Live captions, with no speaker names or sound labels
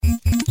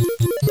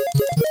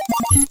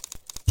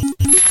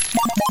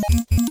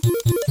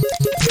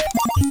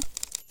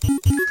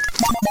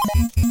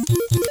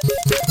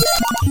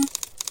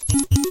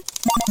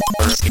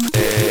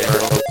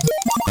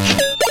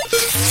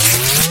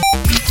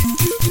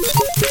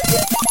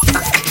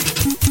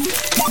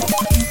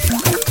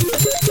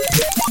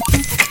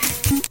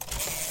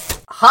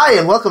Hi,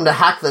 and welcome to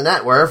Hack the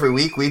Net, where every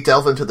week we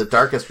delve into the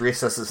darkest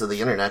recesses of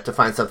the internet to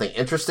find something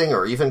interesting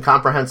or even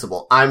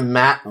comprehensible. I'm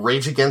Matt,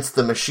 Rage Against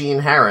the Machine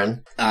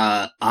Heron.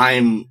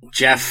 I'm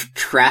Jeff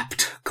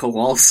Trapped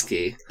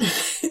Kowalski.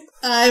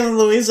 I'm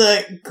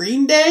Louisa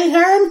Green Day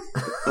Heron.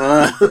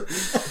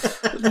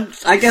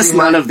 I guess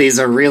none of these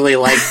are really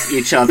like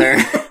each other.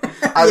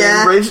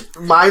 I mean,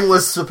 mine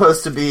was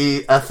supposed to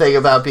be a thing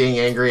about being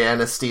angry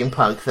and a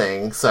steampunk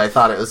thing, so I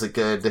thought it was a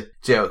good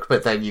joke,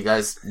 but then you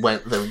guys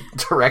went the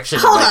direction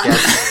of, I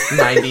guess,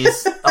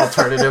 90s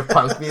alternative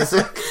punk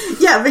music.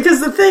 Yeah, because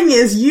the thing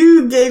is,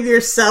 you gave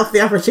yourself the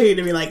opportunity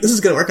to be like, this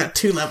is going to work on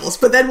 2 levels,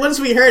 but then once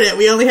we heard it,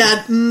 we only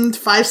had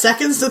 5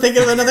 seconds to think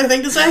of another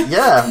thing to say?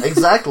 Yeah,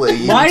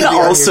 exactly. Mine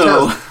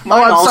also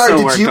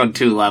worked on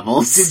 2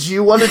 levels. Did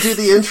you want to do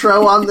the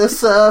intro on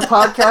this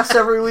podcast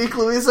every week,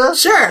 Louisa?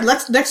 Sure,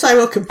 next time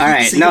we'll compete. All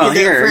right, so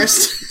here,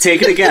 first.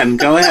 Take it again.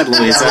 Go ahead,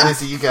 Louisa. Yeah,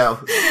 Louisa, you go.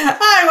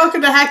 Hi,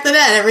 welcome to Hack the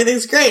Net.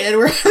 Everything's great, and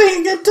we're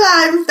having a good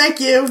time. Thank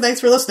you. Thanks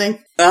for listening.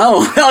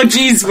 Oh,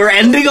 geez, we're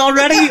ending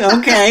already?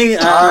 Okay.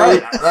 All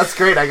right, that's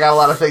great. I got a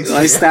lot of things to do.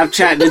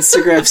 Snapchat and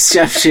Instagram,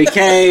 Chef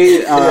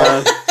JK.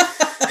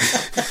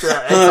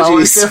 It's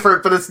always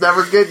different, but it's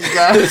never good, you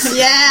guys.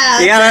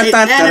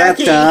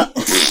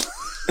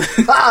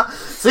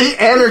 See,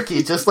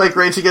 anarchy, just like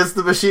Rage Against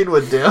the Machine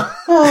would do.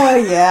 Oh,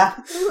 yeah.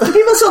 Do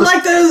people still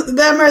like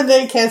them, or are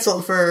they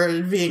canceled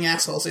for being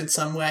assholes in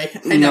some way?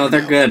 No,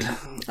 they're good.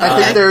 I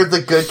think they're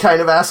the good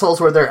kind of assholes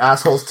where they're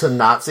assholes to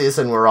Nazis,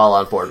 and we're all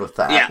on board with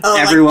that. Yeah,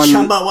 everyone.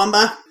 Like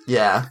Chumbawamba?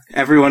 Yeah.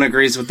 Everyone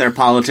agrees with their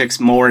politics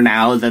more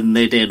now than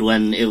they did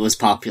when it was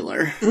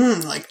popular.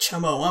 Like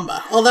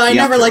Chumbawamba. Although I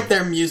never liked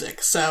their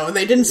music, so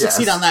they didn't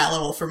succeed on that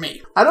level for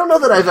me. I don't know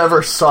that I've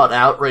ever sought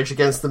out Rage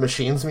Against the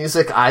Machine's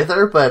music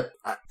either, but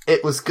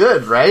it was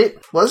good, right?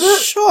 Was it?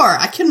 Sure.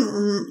 I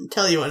can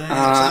tell you what it is.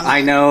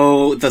 I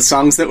know the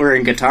songs that were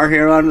in Guitar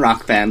Hero and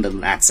Rock Band,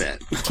 and that's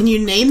it. Can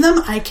you name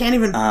them? I can't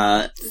even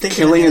think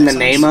Killing of in the songs.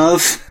 Name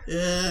of?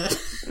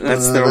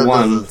 That's their that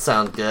one. Doesn't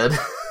sound good.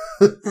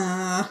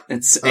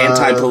 It's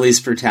anti-police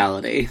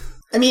brutality.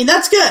 I mean,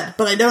 that's good,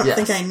 but I don't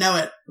think I know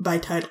it by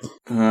title.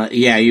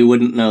 Yeah, you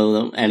wouldn't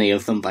know any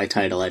of them by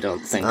title, I don't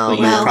think. Oh,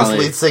 but man, probably...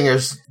 this lead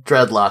singer's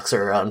dreadlocks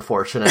are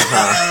unfortunate,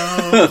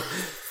 huh?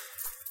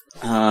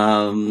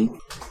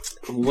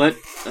 What,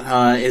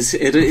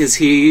 is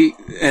he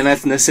an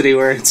ethnicity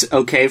where it's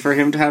okay for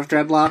him to have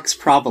dreadlocks?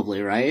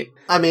 Probably, right?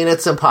 I mean,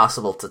 it's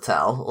impossible to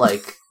tell.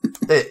 Like,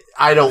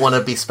 I don't want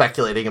to be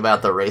speculating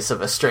about the race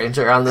of a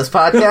stranger on this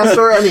podcast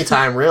or any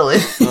time, really.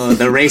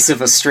 The Race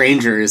of a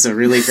Stranger is a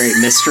really great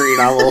mystery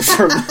novel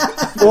from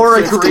or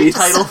a great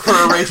title for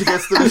a Rage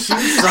Against the Machine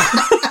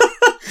song.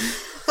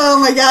 Oh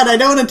my god, I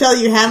don't want to tell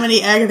you how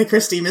many Agatha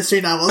Christie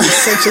mystery novels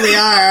essentially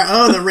are.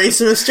 Oh, The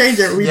Race of a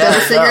Stranger. We better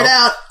figure it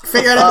out.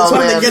 Figure out if it's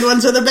one of the good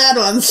ones or the bad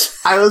ones.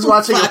 I was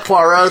watching a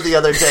Poirot the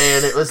other day,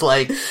 and it was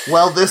like,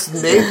 well, this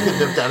maid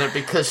couldn't have done it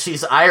because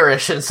she's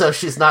Irish, and so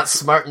she's not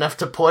smart enough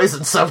to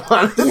poison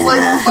someone. It's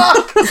like,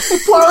 fuck!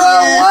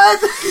 Poirot,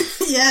 what?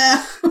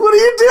 Yeah. What are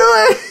you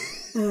doing?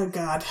 Oh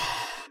god.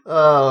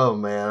 Oh,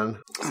 man.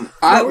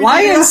 Rage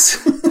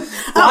Against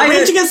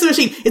the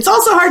Machine. It's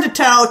also hard to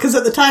tell, because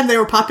at the time they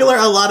were popular,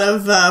 a lot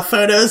of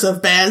photos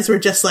of bands were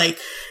just, like,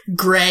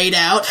 grayed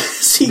out,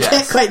 so you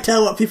can't quite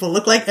tell what people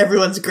look like.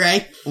 Everyone's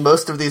gray.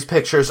 Most of these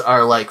pictures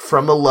are, like,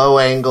 from a low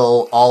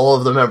angle, all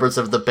of the members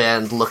of the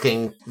band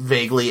looking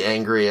vaguely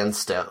angry and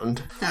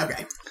stoned.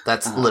 Okay.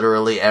 That's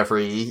literally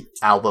every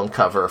album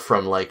cover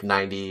from, like,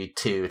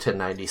 92 to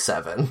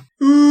 97.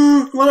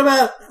 What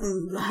about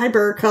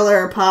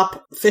hypercolor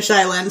pop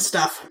fisheye lens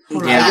stuff? Yeah,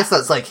 I guess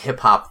that's, like,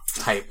 hip-hop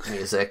type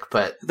music,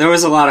 but... There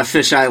was a lot of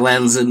fisheye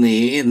lens in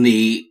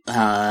the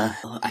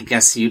I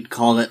guess you'd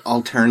call it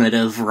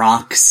alternative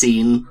rock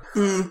scene.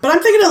 But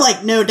I'm thinking of,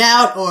 like, No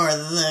Doubt, or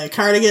the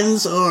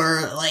Cardigans,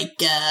 or,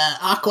 like,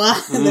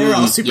 Aqua. They were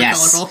all super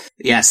colorful.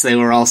 Yes, they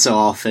were also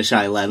all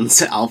fisheye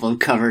lens album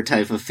cover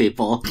type of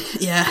people.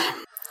 Yeah.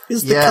 It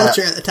was the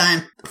culture at the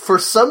time. For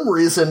some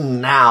reason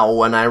now,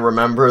 when I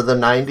remember the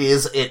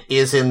 90s, it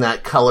is in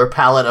that color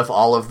palette of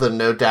all of the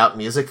No Doubt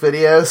music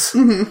videos,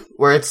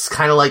 where it's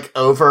kind of like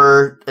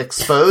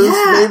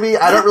overexposed, maybe?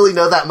 I don't really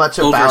know that much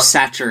about...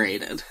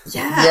 Oversaturated.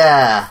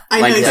 Yeah. I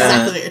know like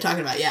exactly what you're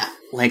talking about, yeah.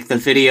 Like the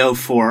video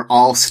for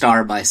All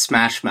Star by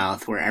Smash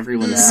Mouth, where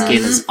everyone's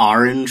skin is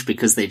orange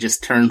because they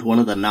just turned one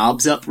of the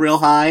knobs up real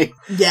high.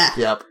 Yeah.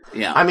 Yep.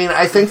 Yeah. I mean,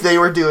 I think they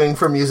were doing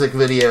for music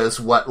videos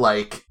what,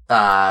 like,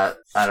 I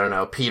don't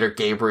know, Peter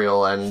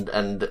Gabriel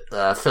and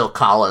Phil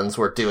Collins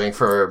were doing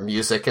for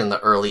music in the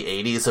early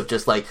 80s of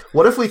just, like,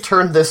 what if we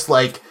turn this,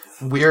 like,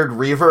 weird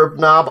reverb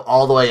knob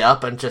all the way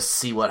up and just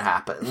see what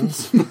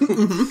happens?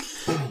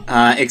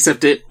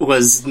 Except it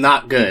was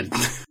not good.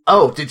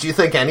 Oh, did you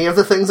think any of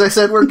the things I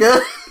said were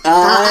good?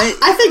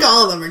 I think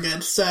all of them are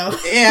good, so.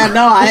 Yeah,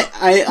 no,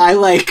 I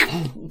like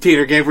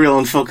Peter Gabriel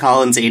and Phil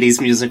Collins'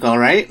 80s music,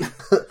 alright?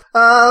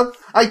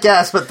 I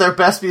guess, but their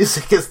best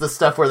music is the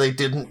stuff where they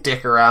didn't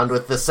dick around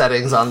with the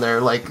settings on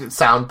their, like,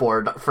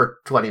 soundboard for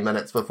 20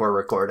 minutes before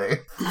recording.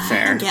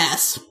 Fair. I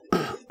guess.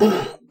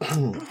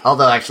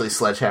 Although, actually,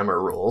 Sledgehammer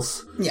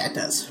rules. Yeah, it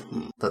does.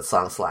 That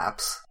song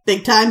slaps.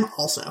 Big time,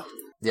 also.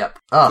 Yep.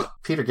 Oh,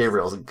 Peter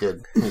Gabriel's a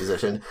good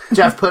musician.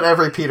 Jeff, put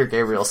every Peter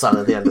Gabriel song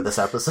at the end of this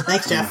episode.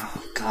 Thanks, Jeff.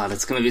 Oh, God,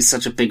 it's gonna be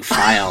such a big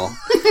file.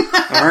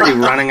 I'm already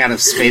running out of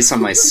space on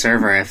my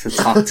server. I have to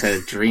talk to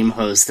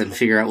DreamHost and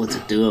figure out what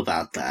to do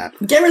about that.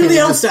 Get rid of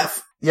the old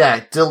stuff.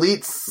 Yeah,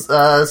 delete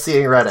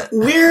seeing Reddit.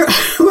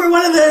 We're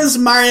one of those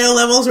Mario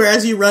levels where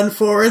as you run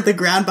forward, the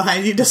ground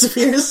behind you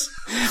disappears.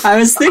 I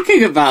was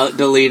thinking about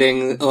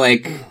deleting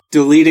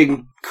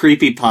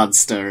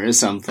Creepypodsta or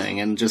something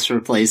and just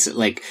replace it.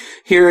 Like,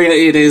 here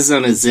it is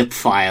on a zip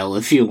file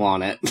if you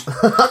want it.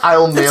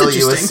 I'll mail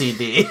you a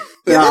CD.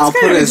 Yeah, I'll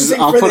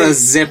put a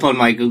zip on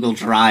my Google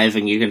Drive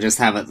and you can just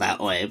have it that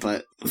way,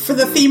 but... For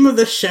the theme of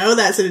the show,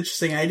 that's an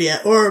interesting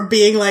idea. Or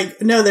being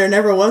like, no, there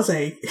never was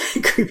a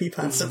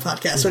Creepypodsta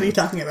podcast. What are you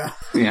talking about?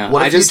 Yeah,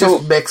 What if you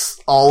just mix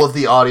all of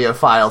the audio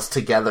files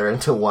together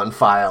into one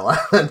file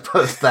and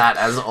post that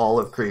as all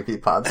of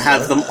Creepypodsta?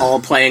 Have them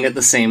all playing at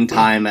the same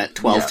time at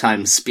 12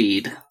 times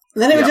speed.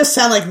 Then it would just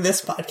sound like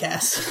this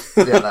podcast.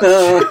 Yeah,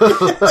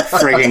 that's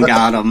true. Friggin'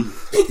 got 'em.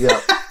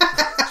 Yep.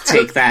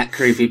 Take that,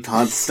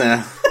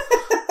 Creepypodsta.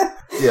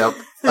 Yep.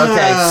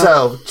 Okay,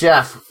 so,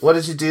 Jeff, what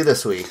did you do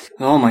this week?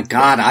 Oh my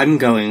god, I'm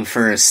going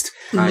first.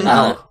 I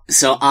know.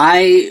 So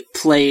I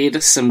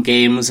played some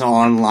games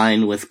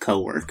online with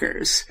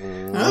coworkers.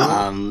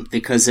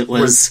 Because it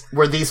was...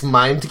 Were these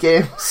mind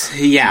games?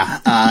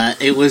 Yeah,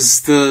 it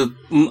was the...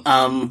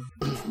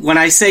 when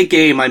I say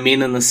game, I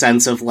mean in the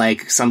sense of,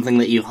 like, something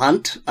that you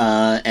hunt,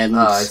 and... Oh,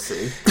 I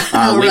see.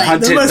 We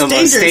hunted the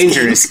most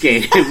dangerous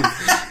game.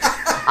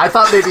 I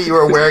thought maybe you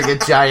were wearing a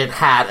giant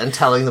hat and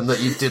telling them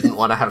that you didn't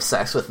want to have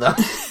sex with them.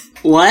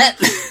 What?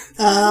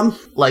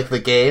 Like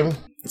the game?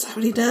 Is that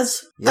what he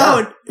does?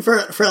 Yeah.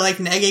 Oh, for like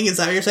negging, is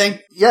that what you're saying?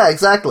 Yeah,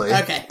 exactly.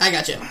 Okay, I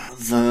got you.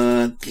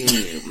 The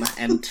game.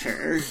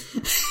 Enter.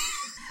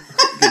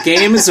 The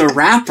game is a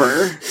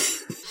rapper.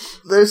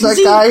 There's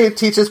that guy who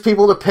teaches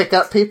people to pick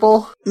up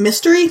people.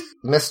 Mystery?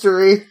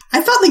 Mystery.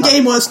 I thought the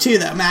game was too,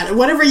 though, Matt.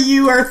 Whatever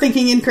you are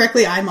thinking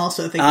incorrectly, I'm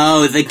also thinking.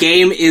 Oh, the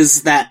game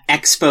is that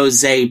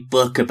expose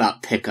book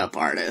about pickup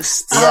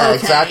artists. Yeah, okay.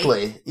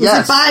 Exactly. Was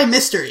it by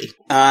Mystery?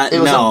 It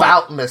was no.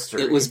 about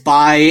Mystery. It was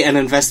by an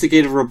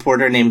investigative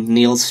reporter named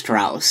Neil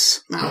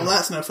Strauss. Oh, well,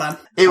 that's no fun.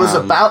 It was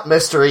about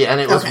Mystery, and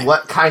it was Okay.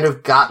 what kind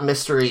of got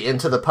Mystery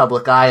into the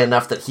public eye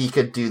enough that he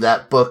could do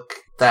that book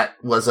that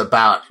was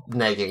about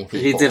negging people.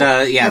 He did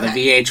the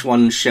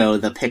VH1 show,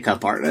 The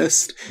Pickup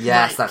Artist.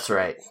 Yes, that's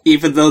right.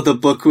 Even though the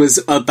book was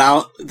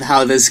about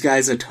how this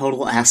guy's a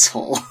total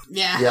asshole.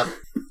 Yeah. Yep.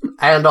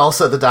 And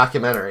also the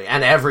documentary,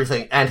 and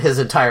everything, and his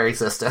entire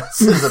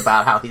existence is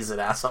about how he's an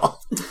asshole.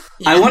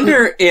 I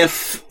wonder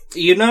if,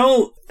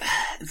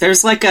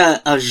 there's like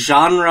a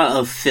genre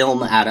of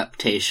film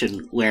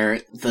adaptation where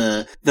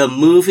the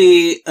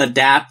movie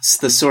adapts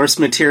the source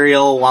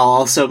material while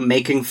also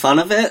making fun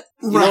of it.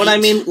 You know what I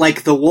mean?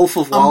 Like The Wolf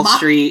of Wall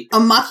Street. A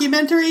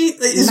mockumentary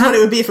is what it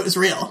would be if it was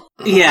real.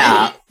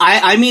 Yeah.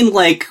 I mean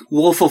like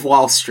Wolf of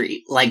Wall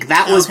Street. Like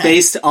that was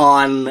based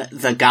on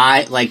the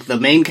guy, like the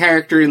main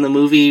character in the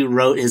movie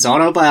wrote his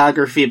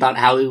autobiography about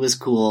how he was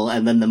cool,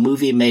 and then the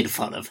movie made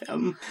fun of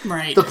him.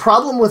 Right. The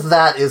problem with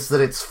that is that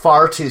it's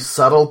far too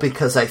subtle,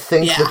 because I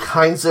think the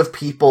kinds of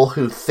people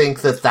who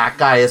think that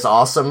guy is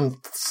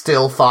awesome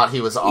still thought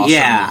he was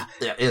awesome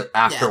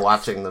after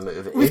watching the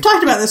movie. We've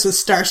talked about this with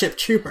Starship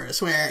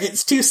Troopers, where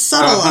it's too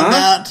subtle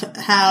about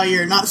how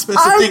you're not supposed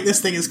to think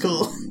this thing is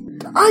cool.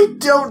 I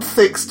don't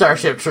think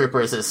Starship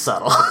Troopers is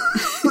subtle.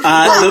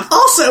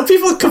 Also,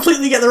 people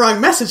completely get the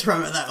wrong message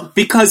from it, though.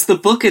 Because the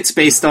book it's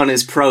based on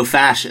is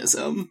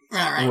pro-fascism.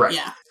 Right.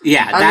 Yeah.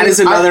 Yeah, that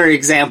is another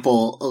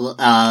example,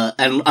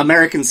 and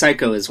American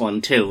Psycho is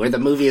one too, where the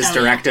movie is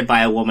directed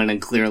by a woman and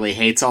clearly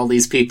hates all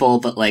these people,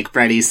 but like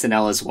Bret Easton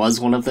Ellis was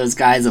one of those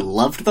guys and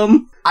loved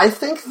them. I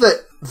think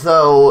that,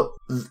 though,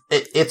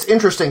 it's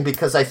interesting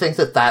because I think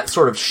that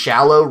sort of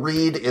shallow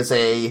read is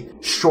a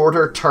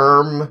shorter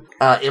term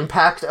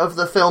impact of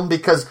the film,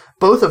 because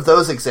both of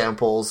those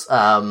examples,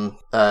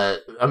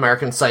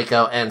 American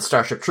Psycho and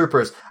Starship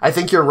Troopers, I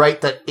think you're right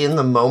that in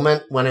the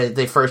moment when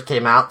they first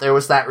came out, there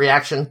was that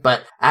reaction,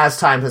 but as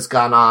time has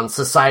gone on,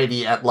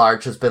 society at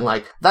large has been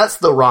like, that's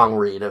the wrong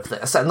read of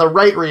this, and the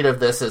right read of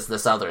this is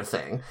this other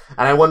thing.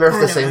 And I wonder if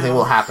the same thing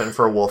will happen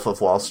for Wolf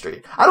of Wall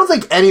Street. I don't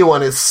think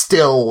anyone is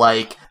still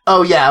like,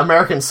 oh yeah,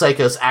 American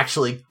Psycho's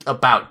actually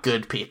about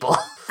good people.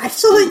 I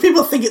still think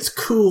people think it's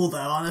cool, though,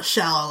 on a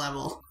shallow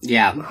level.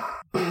 Yeah.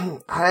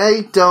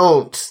 I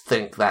don't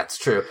think that's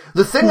true.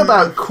 The thing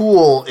about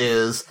cool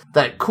is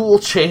that cool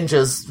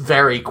changes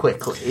very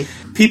quickly.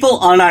 People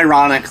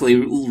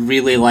unironically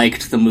really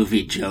liked the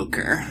movie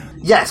Joker.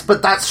 Yes,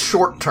 but that's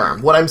short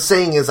term. What I'm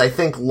saying is I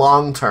think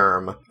long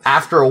term,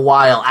 after a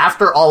while,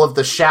 after all of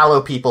the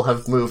shallow people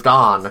have moved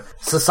on,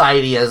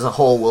 society as a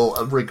whole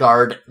will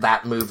regard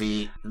that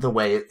movie the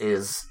way it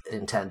is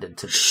intended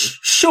to be.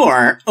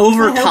 Sure,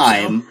 over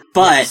time,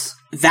 but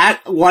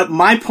what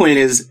my point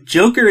is,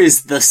 Joker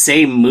is the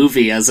same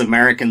movie as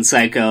American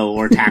Psycho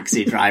or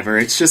Taxi Driver.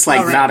 It's just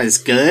not as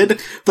good,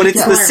 but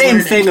it's the same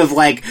thing of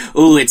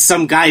it's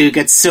some guy who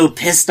gets so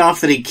pissed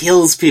off that he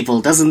kills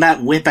people. Doesn't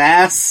that whip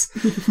ass?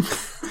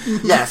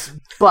 Yes,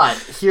 but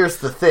here's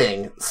the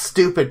thing.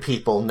 Stupid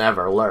people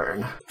never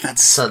learn.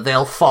 So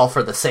they'll fall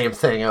for the same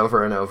thing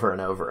over and over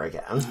and over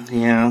again.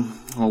 Yeah,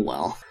 oh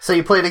well. So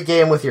you played a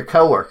game with your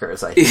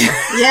coworkers, I think.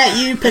 Yeah,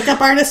 you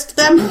pick-up artist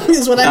them,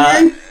 is what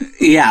I'm hearing?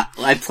 Yeah,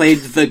 I played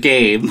the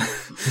game.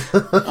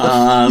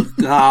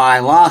 I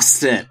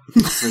lost it.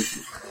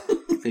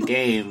 The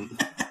game.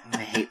 I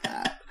hate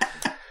that.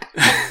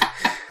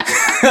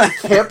 I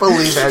can't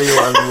believe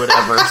anyone would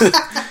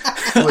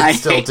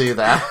still do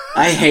that.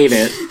 I hate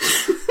it.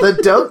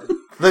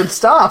 Then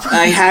stop.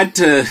 I had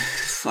to.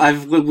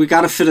 We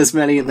gotta fit as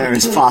many in there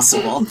as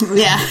possible.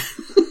 Yeah.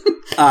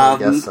 I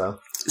guess so.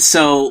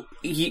 So,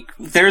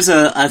 there's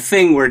a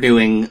thing we're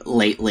doing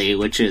lately,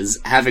 which is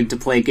having to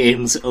play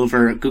games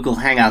over Google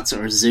Hangouts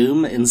or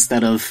Zoom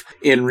instead of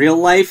in real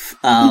life.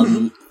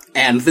 And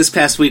this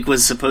past week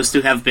was supposed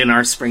to have been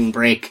our spring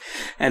break.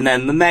 And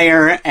then the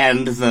mayor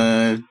and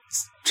the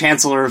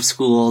chancellor of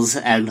schools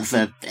and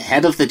the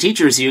head of the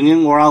teachers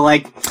union were all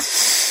like,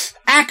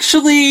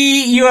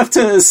 actually, you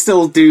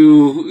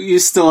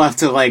still have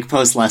to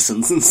post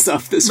lessons and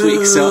stuff this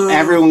week. So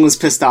everyone was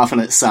pissed off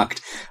and it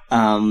sucked.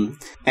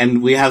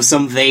 And we have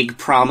some vague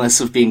promise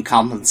of being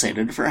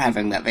compensated for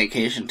having that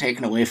vacation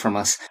taken away from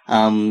us.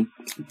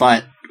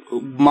 But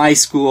my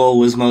school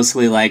was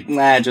mostly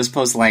just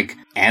post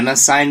an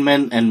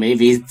assignment and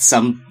maybe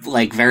some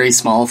very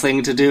small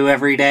thing to do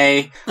every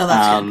day. Oh,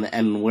 that's good.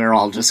 And we're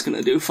all just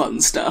gonna do fun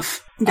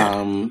stuff.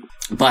 Good.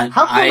 But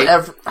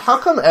how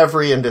come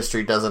every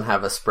industry doesn't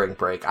have a spring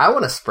break? I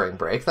want a spring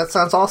break. That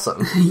sounds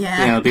awesome.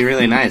 Yeah, it'd be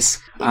really nice.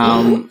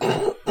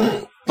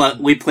 But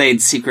we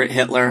played Secret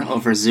Hitler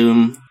over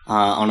Zoom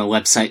on a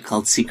website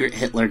called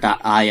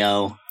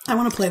secrethitler.io. I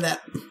want to play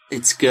that.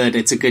 It's good.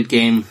 It's a good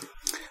game.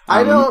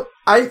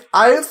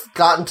 I've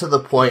gotten to the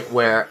point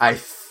where I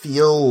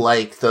feel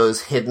like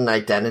those hidden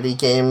identity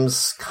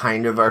games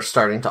kind of are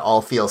starting to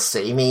all feel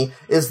samey.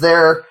 Is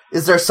there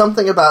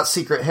something about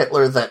Secret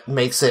Hitler that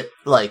makes it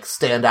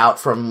stand out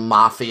from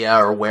Mafia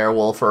or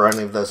Werewolf or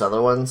any of those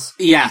other ones?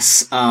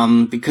 Yes,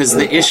 because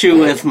the issue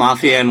with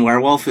Mafia and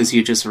Werewolf is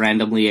you just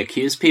randomly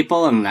accuse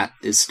people, and that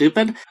is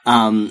stupid.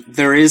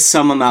 There is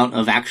some amount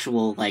of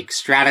actual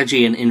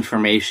strategy and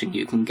information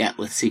you can get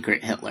with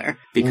Secret Hitler,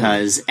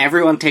 because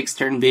everyone takes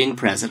turn being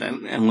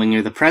president, and when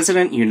you're the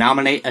president, you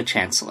nominate a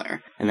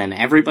chancellor, and then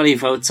everybody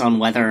votes on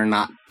whether or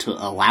not to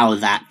allow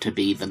that to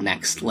be the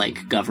next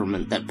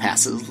government that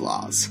passes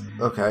laws.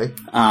 Okay.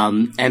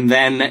 And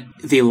then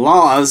the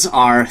laws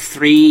are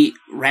 3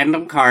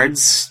 random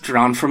cards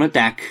drawn from a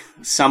deck.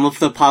 Some of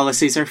the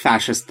policies are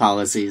fascist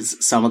policies.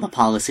 Some of the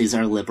policies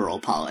are liberal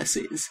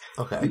policies.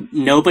 Okay.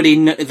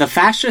 The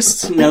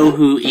fascists know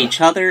who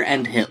each other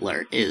and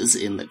Hitler is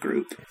in the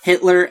group.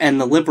 Hitler and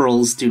the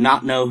liberals do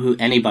not know who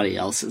anybody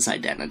else's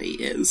identity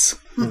is.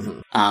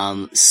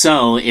 Mm-hmm.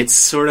 So it's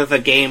sort of a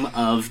game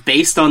of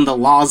based on the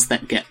laws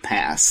that get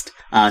passed.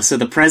 So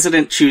the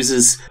president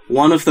chooses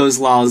one of those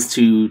laws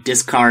to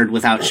discard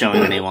without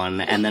showing anyone,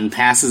 and then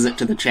passes it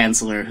to the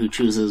chancellor, who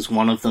chooses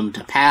one of them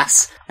to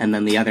pass, and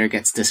then the other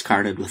gets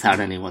discarded without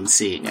anyone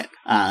seeing it.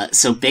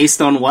 So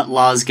based on what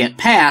laws get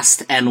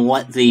passed, and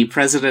what the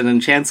president and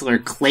chancellor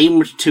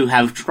claimed to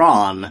have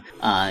drawn,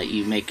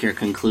 you make your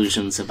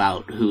conclusions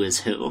about who is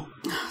who.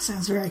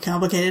 Sounds very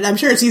complicated. I'm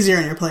sure it's easier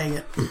when you're playing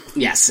it.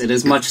 Yes, it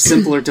is much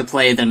simpler to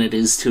play than it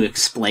is to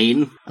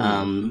explain,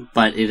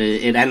 but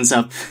it ends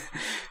up...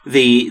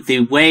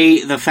 The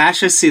way the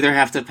fascists either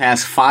have to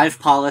pass 5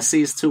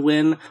 policies to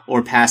win,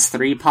 or pass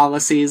 3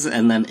 policies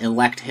and then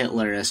elect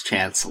Hitler as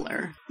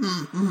chancellor.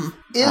 Mm-hmm.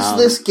 Is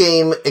this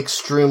game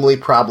extremely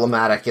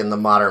problematic in the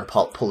modern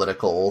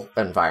political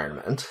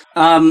environment?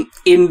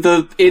 In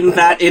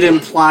that it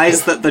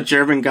implies that the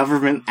German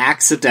government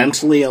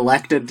accidentally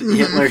elected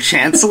Hitler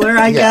chancellor,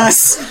 I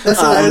guess. That's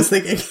what I was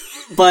thinking.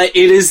 But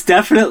it is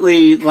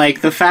definitely,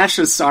 the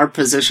fascists are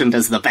positioned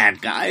as the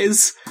bad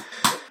guys.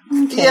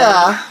 Okay.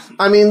 Yeah.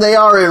 I mean, they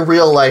are in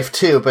real life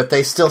too, but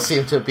they still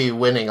seem to be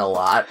winning a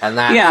lot, and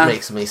that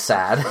makes me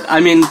sad.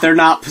 I mean, they're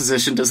not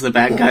positioned as the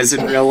bad guys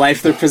in real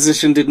life. They're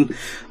positioned in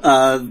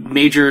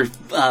major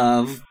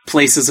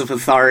places of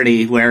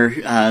authority where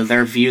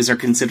their views are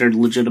considered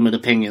legitimate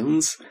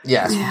opinions.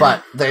 Yes,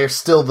 but they're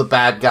still the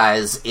bad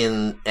guys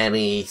in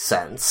any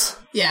sense.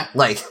 Yeah.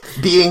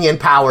 Being in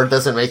power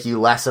doesn't make you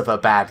less of a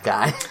bad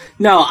guy.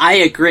 No, I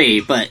agree,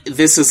 but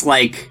this is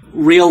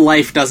real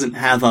life doesn't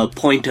have a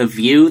point of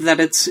view that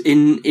it's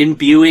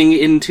imbuing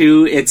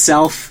into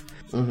itself.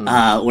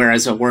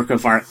 whereas a work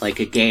of art like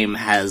a game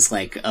has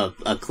like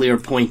a clear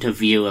point of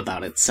view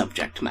about its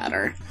subject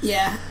matter.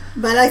 Yeah,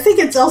 but I think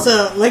it's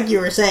also, like you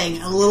were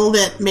saying, a little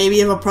bit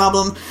maybe of a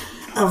problem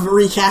of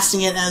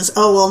recasting it as,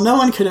 oh, well, no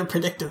one could have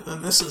predicted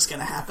that this was going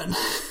to happen.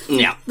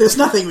 Yeah. There's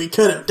nothing we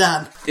could have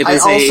done. I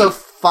also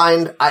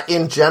find,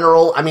 in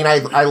general, I mean,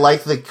 I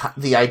like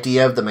the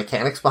idea of the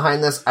mechanics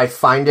behind this. I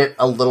find it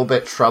a little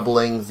bit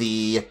troubling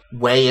the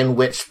way in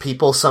which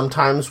people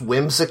sometimes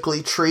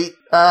whimsically treat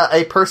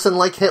a person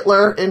like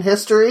Hitler in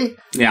history.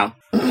 Yeah.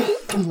 Where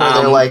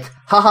they're like,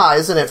 haha,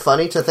 isn't it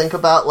funny to think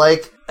about,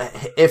 like,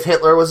 if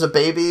Hitler was a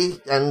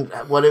baby and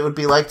what it would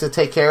be like to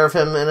take care of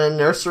him in a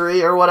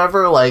nursery or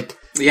whatever, like...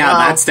 Yeah,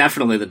 that's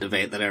definitely the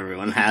debate that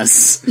everyone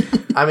has.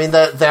 I mean,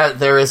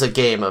 there is a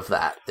game of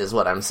that, is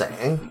what I'm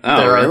saying.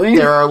 Oh, really?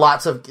 There are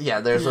lots of...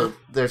 Yeah, there's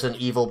an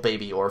evil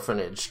baby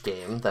orphanage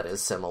game that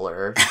is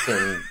similar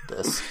in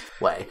this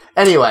way.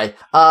 Anyway,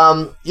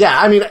 yeah,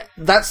 I mean,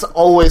 that's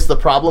always the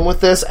problem with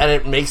this, and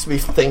it makes me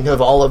think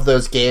of all of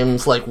those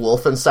games like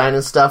Wolfenstein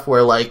and stuff,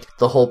 where, like,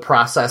 the whole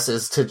process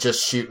is to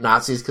just shoot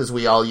Nazis because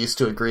we all used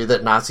to agree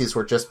that Nazis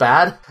were just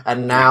bad,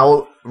 and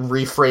now...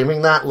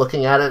 reframing that,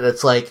 looking at it,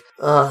 it's like,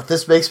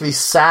 this makes me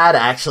sad,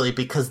 actually,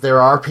 because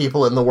there are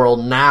people in the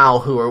world now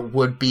who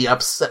would be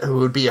upset, who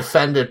would be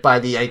offended by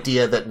the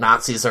idea that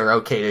Nazis are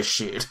okay to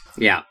shoot.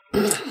 Yeah.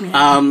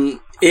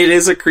 It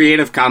is a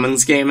Creative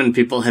Commons game, and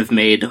people have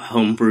made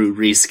homebrew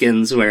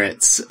reskins where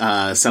it's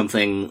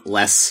something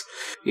less,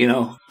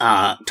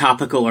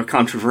 topical or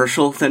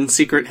controversial than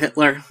Secret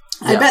Hitler.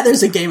 I bet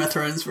there's a Game of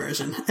Thrones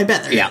version. I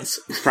bet there is.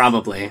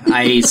 Probably.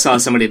 I saw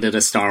somebody did a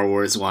Star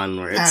Wars one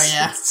where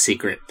it's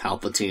Secret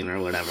Palpatine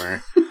or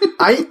whatever.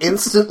 I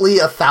instantly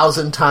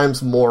 1,000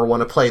 times more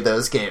want to play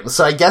those games,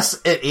 so I guess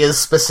it is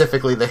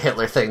specifically the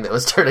Hitler thing that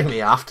was turning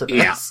me off to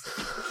this.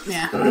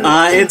 Yeah.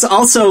 It's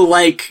also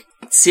like...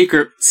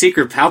 Secret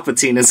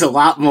Palpatine is a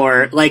lot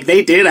more... Like,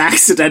 they did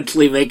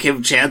accidentally make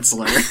him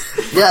Chancellor.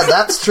 Yeah,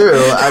 that's true.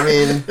 I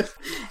mean...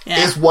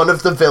 Yeah. Is one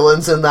of the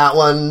villains in that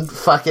one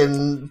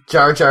fucking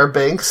Jar Jar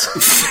Binks?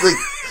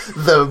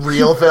 the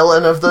real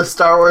villain of the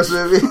Star Wars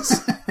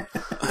movies?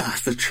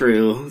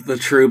 The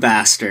true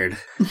bastard.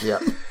 Yeah.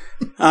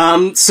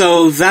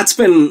 So that's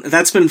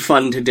been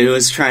fun to do,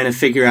 is trying to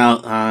figure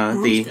out,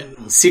 the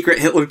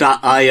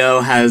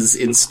secrethitler.io has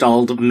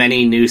installed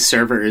many new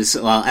servers,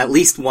 well, at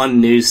least one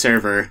new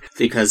server,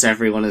 because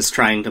everyone is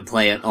trying to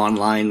play it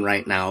online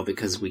right now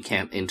because we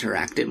can't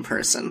interact in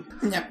person.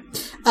 Yep.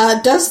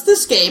 Does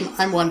this game,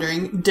 I'm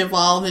wondering,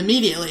 devolve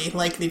immediately,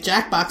 like the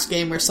Jackbox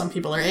game where some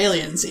people are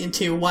aliens,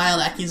 into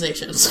wild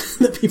accusations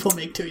that people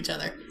make to each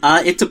other?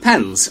 It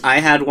depends.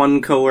 I had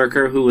one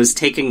coworker who was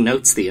taking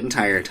notes the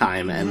entire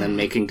time and then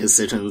making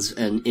decisions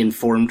and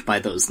informed by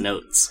those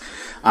notes.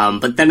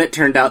 But then it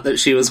turned out that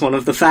she was one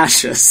of the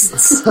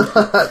fascists.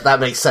 That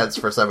makes sense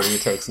for somebody who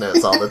takes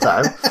notes all the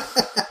time.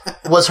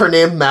 Was her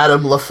name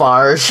Madame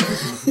Lafarge?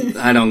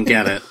 I don't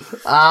get it.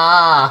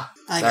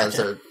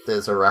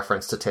 There's a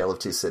reference to Tale of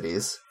Two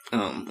Cities.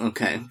 Oh,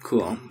 okay,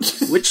 cool.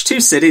 Which two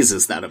cities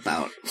is that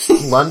about?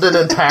 London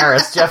and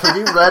Paris. Jeff, have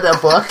you read a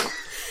book?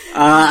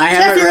 I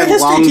haven't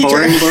read long,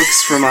 boring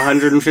books from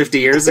 150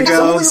 years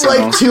ago. It's only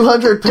like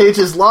 200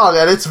 pages long,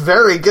 and it's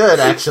very good,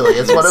 actually.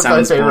 It's one of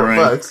my favorite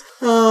books.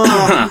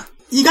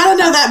 You gotta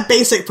know that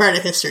basic part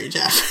of history,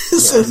 Jeff,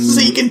 so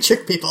you can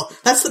trick people.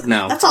 That's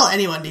all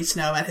anyone needs to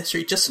know about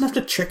history, just enough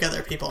to trick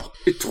other people.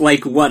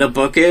 Like what a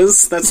book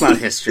is? That's not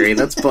history,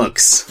 that's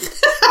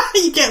books.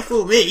 You can't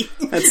fool me.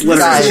 That's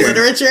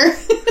literature.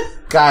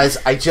 Guys,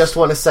 I just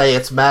want to say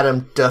it's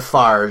Madame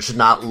Defarge,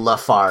 not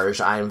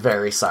Lafarge. I am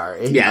very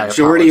sorry. Yeah,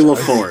 Geordie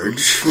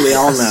Laforge. We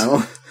all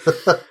know.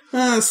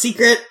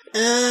 Secret.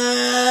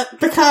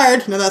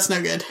 Picard. No, that's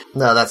no good.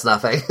 No, that's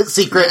nothing.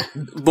 Secret.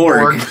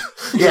 Borg.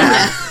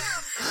 Yeah.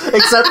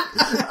 Except,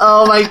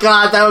 oh my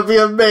god, that would be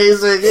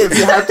amazing if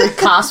you had to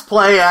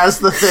cosplay as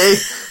the thing.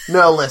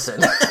 No,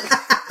 listen.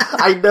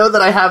 I know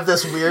that I have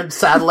this weird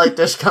satellite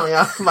dish coming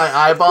out of my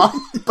eyeball,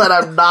 but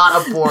I'm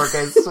not a Borg,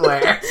 I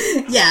swear.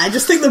 Yeah, I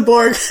just think the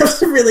Borg have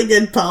some really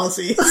good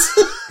policies.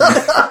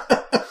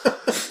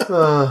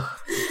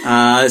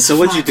 So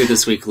what'd you do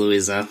this week,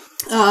 Louisa?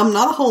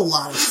 Not a whole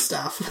lot of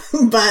stuff,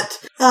 but,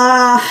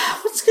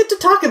 what's good to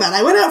talk about?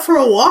 I went out for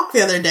a walk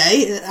the other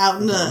day,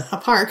 out in a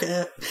park.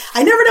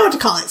 I never know what to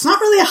call it. It's not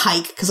really a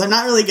hike, because I'm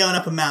not really going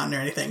up a mountain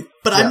or anything.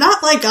 But I'm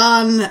not, like,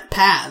 on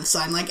paths.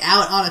 I'm, like,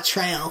 out on a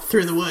trail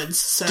through the woods,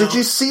 so... Did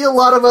you see a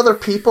lot of other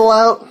people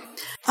out?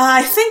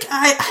 I think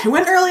I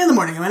went early in the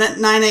morning. I went at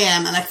 9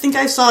 a.m., and I think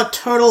I saw a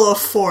total of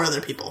 4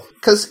 other people.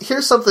 Because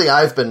here's something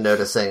I've been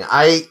noticing.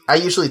 I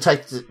usually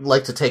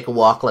like to take a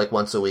walk like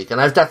once a week, and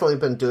I've definitely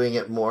been doing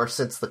it more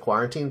since the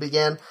quarantine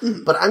began.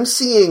 Mm-hmm. But I'm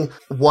seeing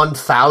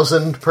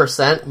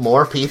 1,000%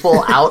 more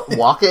people out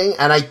walking,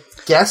 and I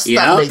guess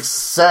that makes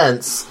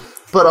sense.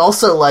 But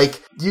also,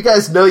 like, you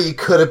guys know you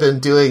could have been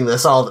doing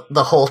this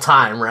the whole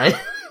time, right?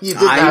 You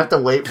didn't have to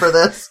wait for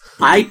this?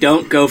 I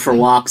don't go for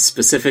walks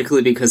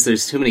specifically because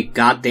there's too many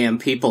goddamn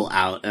people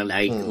out, and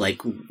I,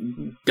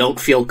 don't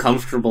feel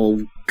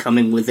comfortable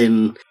coming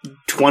within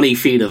 20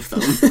 feet of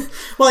them.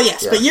 Well,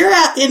 yes, but you're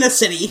in a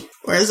city,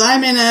 whereas I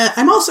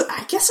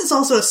guess it's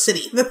also a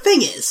city. The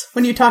thing is,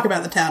 when you talk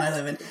about the town I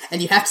live in,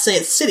 and you have to say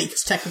it's city,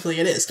 because technically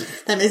it is,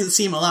 that makes it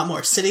seem a lot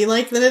more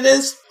city-like than it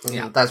is.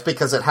 Yeah, that's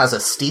because it has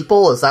a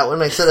steeple? Is that what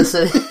makes it a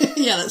city?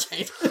 Yeah, that's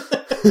right.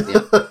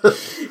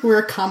 We're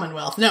a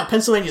commonwealth. No,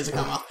 Pennsylvania's a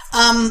commonwealth.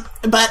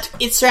 But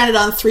it's surrounded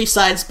on 3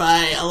 sides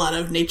by a lot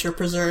of nature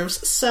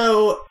preserves,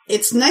 so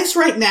it's nice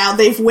right now.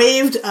 They've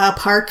waived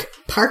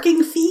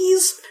parking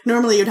fees.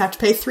 Normally you'd have to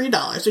pay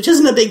 $3, which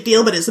isn't a big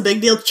deal, but it's a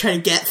big deal to try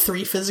to get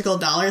 $3 physical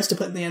to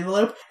put in the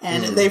envelope.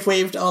 And they've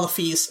waived all the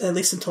fees, at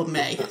least until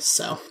May,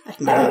 so I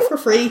can get it for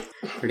free.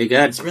 Pretty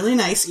good. It's really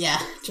nice, yeah.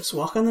 Just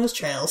walk on those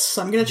trails.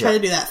 So I'm going to try to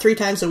do that 3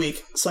 times a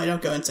week, so I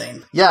don't go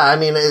insane. Yeah, I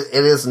mean, it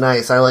is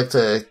nice. I like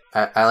to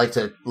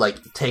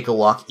take a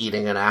walk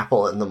eating an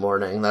apple in the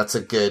morning. That's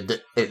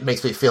it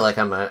makes me feel like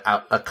I'm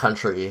a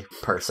country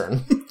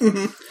person.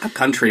 A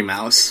country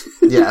mouse.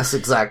 Yes,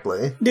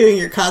 exactly. Doing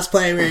your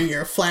cosplay, wearing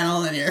your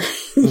flannel and your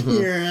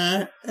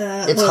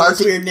it's hard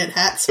to weird knit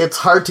hats. It's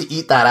hard to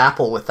eat that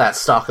apple with that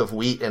stalk of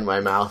wheat in my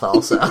mouth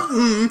also.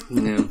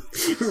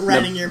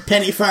 Riding your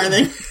penny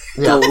farthing.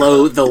 Yeah.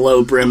 The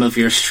low brim of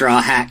your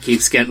straw hat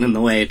keeps getting in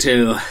the way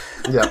too.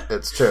 Yeah,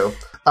 it's true.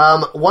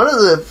 On one of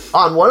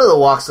the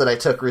walks that I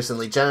took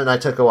recently, Jen and I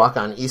took a walk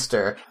on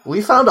Easter.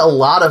 We found a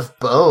lot of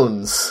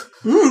bones.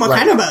 What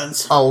kind of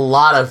bones? A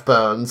lot of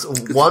bones.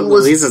 One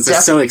was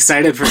Lisa's so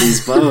excited for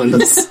these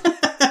bones.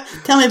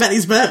 Tell me about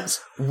these bones.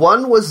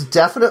 One was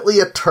definitely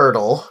a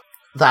turtle.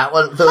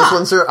 Those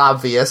ones are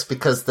obvious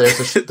because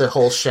there's the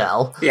whole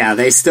shell. Yeah,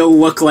 they still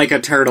look like a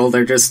turtle.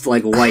 They're just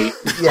like white.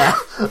 Yeah,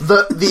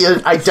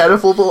 the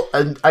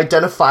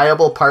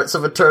identifiable parts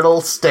of a turtle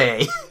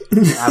stay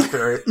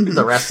after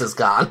the rest is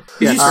gone.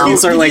 Yeah,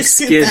 turtles are like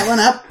skin. That one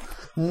up?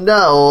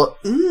 No.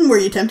 Were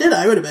you tempted?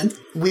 I would have been.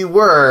 We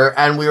were,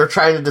 and we were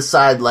trying to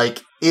decide,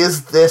 like,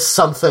 is this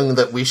something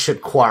that we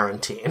should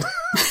quarantine?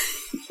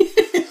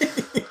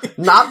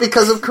 Not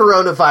because of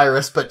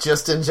coronavirus, but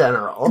just in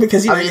general.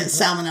 Because you might get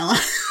salmonella.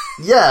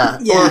 Yeah,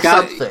 or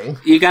something.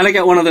 You gotta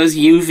get one of those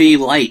UV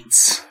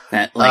lights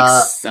that,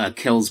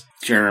 kills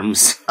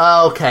germs.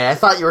 Okay, I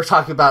thought you were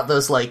talking about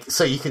those,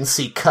 so you can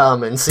see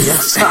cum and see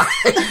outside.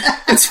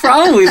 It's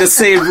probably the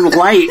same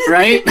light,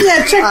 right?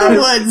 Yeah, check the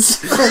woods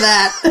for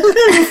that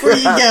before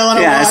you go on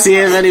a walk. Yeah, see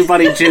if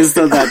anybody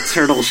jizzed on that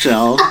turtle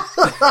shell.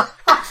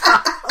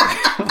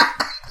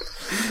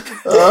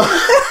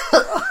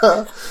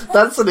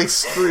 That's an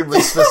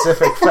extremely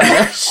specific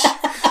fetish.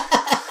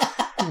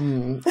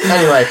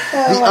 Anyway,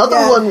 the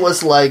other one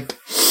was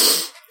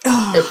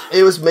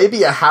it was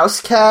maybe a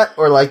house cat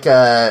or like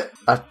a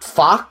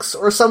fox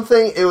or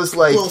something. It was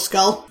like a little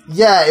skull.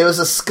 Yeah, it was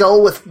a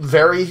skull with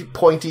very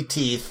pointy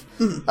teeth,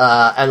 and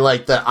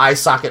the eye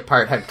socket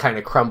part had kind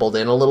of crumbled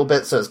in a little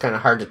bit, so it's kind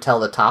of hard to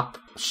tell the top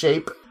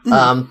shape.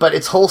 But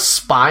its whole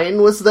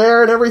spine was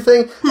there and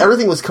everything.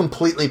 Everything was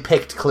completely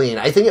picked clean.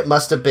 I think it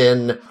must have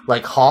been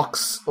like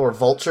hawks or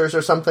vultures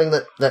or something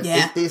that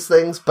ate these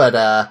things. But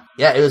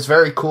it was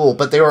very cool.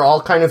 But they were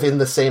all kind of in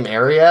the same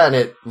area, and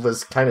it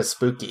was kind of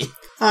spooky.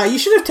 You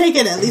should have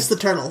taken at least the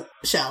turtle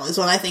shell, is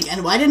what I think.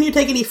 And why didn't you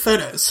take any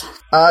photos?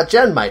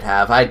 Jen might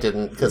have. I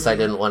didn't, because I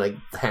didn't want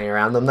to hang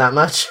around them that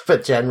much.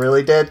 But Jen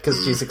really did,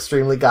 because she's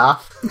extremely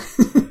goth.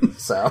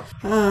 So.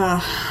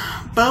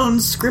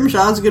 Bones,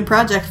 Scrimshaw's a good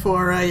project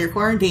for your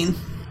quarantine.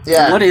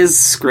 Yeah. What is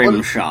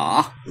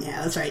Scrimshaw?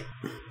 Yeah, that's right.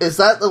 Is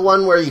that the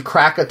one where you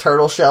crack a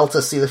turtle shell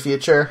to see the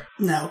future?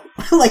 No.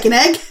 Like an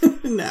egg?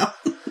 No.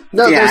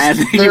 No, yeah, and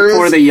then you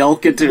pour the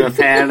yolk into a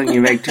pan and you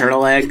make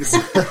turtle eggs.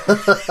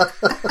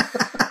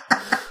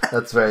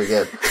 That's very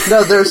good.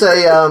 No, there's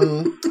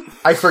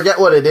I forget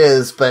what it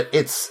is, but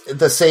it's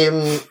the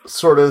same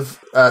sort of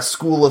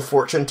school of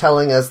fortune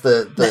telling as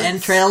the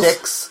entrails?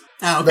 Sticks.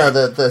 Oh, okay.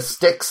 No, the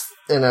sticks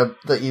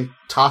that you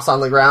toss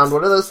on the ground.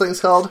 What are those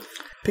things called?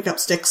 Pick up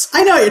sticks.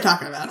 I know what you're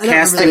talking about.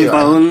 Casting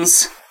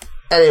bones.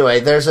 Anyway,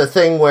 there's a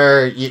thing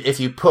where if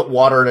you put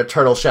water in a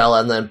turtle shell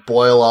and then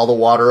boil all the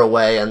water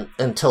away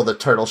until the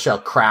turtle shell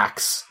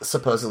cracks,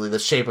 supposedly the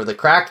shape of the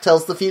crack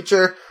tells the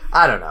future.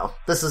 I don't know.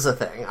 This is a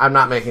thing. I'm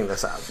not making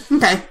this up.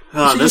 Okay.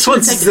 Oh, this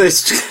one's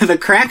the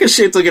crack is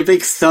shaped like a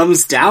big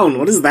thumbs down.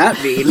 What does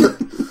that mean?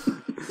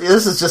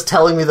 This is just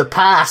telling me the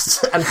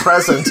past and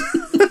present.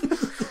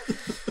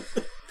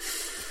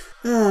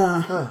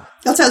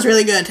 That sounds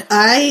really good.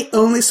 I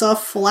only saw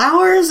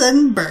flowers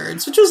and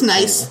birds, which was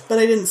nice, but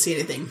I didn't see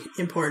anything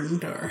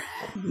important or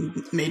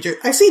major.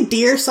 I see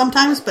deer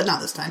sometimes, but not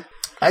this time.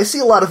 I see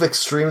a lot of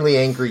extremely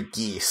angry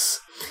geese.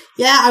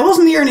 Yeah, I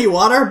wasn't near any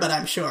water, but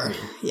I'm sure.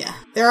 Yeah.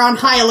 They're on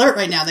high alert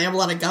right now. They have a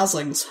lot of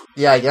goslings.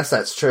 Yeah, I guess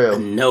that's true.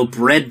 And no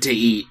bread to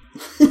eat.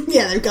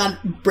 Yeah, they've gone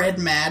bread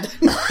mad.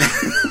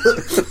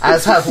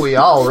 As have we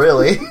all,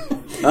 really.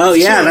 Oh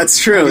yeah, sure. That's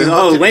true.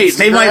 I mean, wait,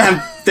 they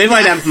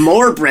might have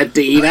more bread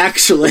to eat,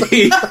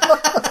 actually.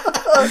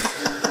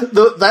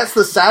 That's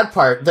the sad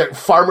part, that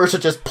farmers are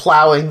just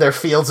plowing their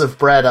fields of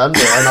bread under,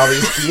 and all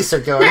these geese are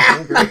going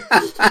hungry.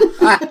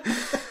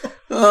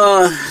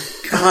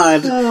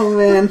 God. Oh,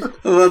 man.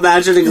 I'm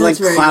imagining, That's like,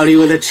 very Cloudy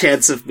with a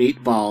Chance of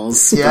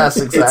Meatballs. Yes,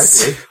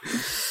 exactly.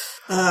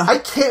 I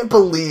can't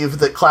believe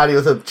that Cloudy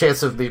with a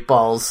Chance of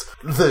Meatballs,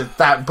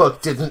 that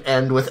book didn't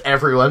end with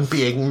everyone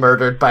being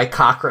murdered by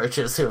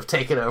cockroaches who have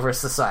taken over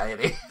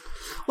society.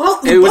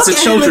 Well, It was a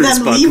children's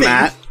book,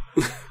 Matt.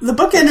 The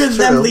book ended with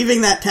them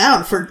leaving that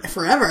town for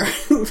forever,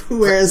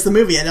 whereas the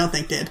movie I don't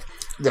think did.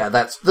 Yeah,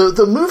 that's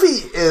the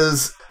movie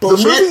is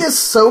Bullshit. The movie is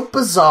so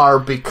bizarre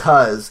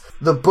because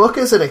the book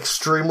is an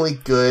extremely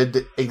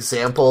good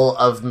example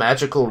of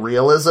magical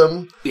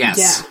realism. Yes.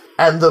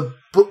 Yeah. And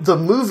the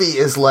movie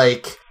is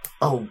like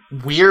a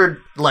weird,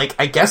 like,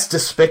 I guess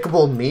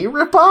Despicable Me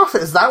ripoff?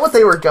 Is that what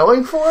they were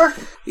going for?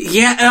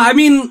 Yeah, I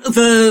mean,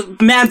 the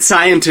mad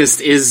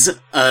scientist is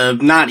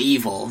not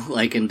evil,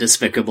 like in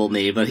Despicable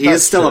Me, but he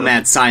is still a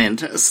mad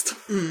scientist.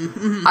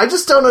 Mm-hmm. I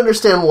just don't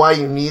understand why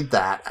you need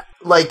that.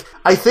 Like,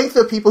 I think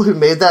the people who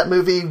made that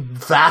movie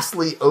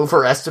vastly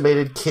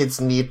overestimated kids'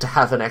 need to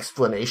have an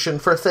explanation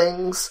for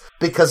things.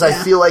 Because I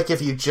feel like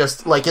if you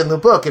just, like in the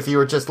book, if you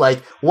were just like,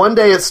 one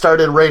day it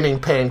started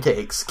raining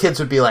pancakes, kids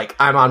would be like,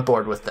 I'm on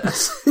board with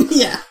this.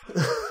 Yeah.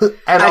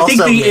 And I also,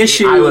 think the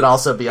issue, I would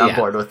also be on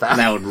board with that.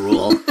 That would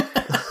rule.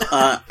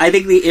 I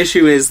think the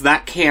issue is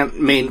that can't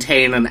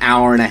maintain an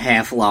hour and a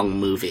half long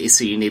movie,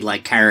 so you need,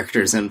 like,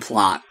 characters and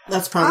plot.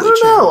 That's I probably don't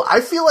true. know.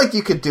 I feel like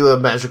you could do a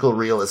magical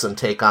realism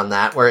take on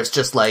that, where it's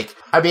just like,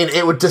 I mean,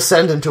 it would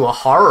descend into a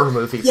horror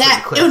movie pretty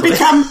Yeah, quickly. it would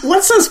become,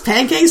 once those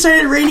pancakes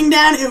started raining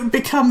down, it would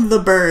become The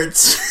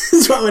Birds.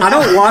 Is what would I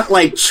happen. don't want,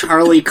 like,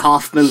 Charlie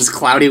Kaufman's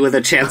Cloudy with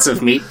a Chance of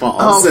Meatballs.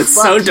 Oh, It's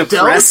so fuck, don't.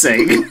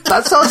 depressing.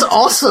 That sounds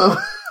awesome.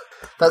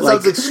 That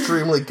Like- sounds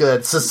extremely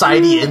good.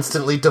 Society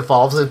instantly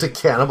devolves into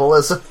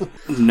cannibalism.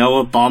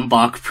 Noah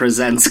Baumbach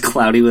presents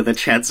Cloudy with a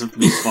Chance of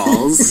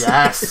Meatballs.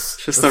 Yes.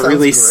 Just That a sounds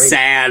really great.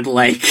 sad,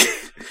 like,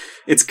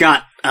 it's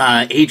got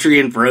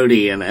Adrian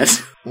Brody in it.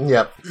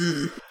 Yep.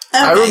 Okay.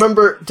 I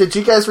remember, did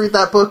you guys read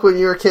that book when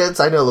you were kids?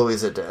 I know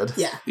Louisa did.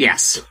 Yeah.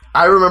 Yes.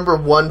 I remember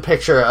one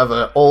picture of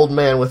an old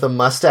man with a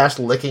mustache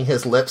licking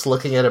his lips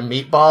looking at a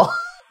meatball.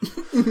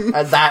 And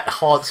that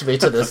haunts me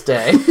to this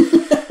day.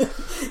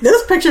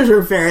 Those pictures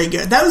were very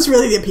good. That was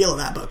really the appeal of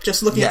that book,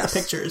 just looking at Yes. the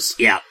pictures.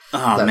 Yeah.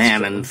 Oh, That's man,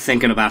 true. and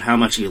thinking about how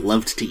much you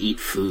loved to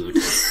eat food.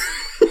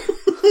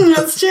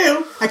 That's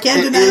true. I can't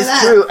It deny is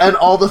that. true, and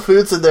all the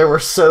foods in there were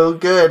so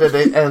good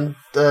and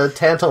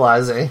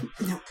tantalizing.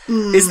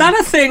 Is that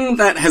a thing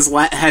that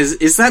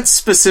is that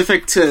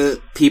specific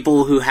to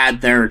people who had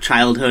their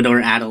childhood or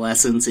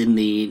adolescence in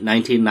the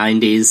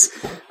 1990s,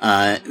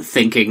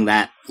 thinking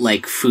that,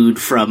 like, food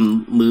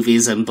from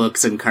movies and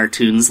books and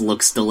cartoons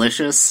looks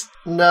delicious?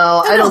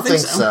 No, I don't think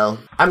so. so.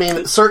 I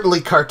mean, certainly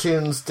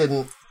cartoons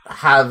didn't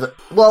have...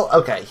 Well,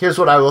 okay, here's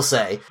what I will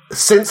say.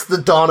 Since the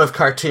dawn of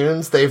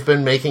cartoons, they've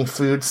been making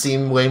food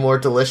seem way more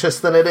delicious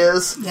than it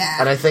is. Yeah.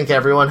 And I think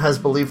everyone has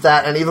believed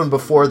that. And even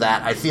before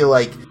that, I feel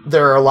like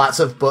there are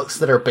lots of books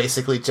that are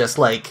basically just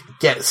like,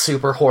 get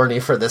super horny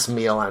for this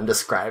meal I'm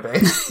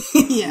describing.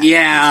 Yeah.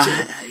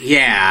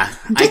 Yeah.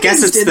 I Dickens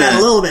guess it's did that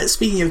a little bit,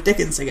 speaking of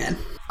Dickens again.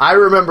 I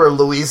remember,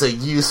 Louisa,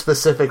 you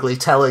specifically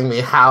telling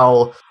me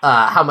how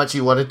much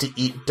you wanted to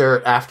eat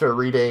dirt after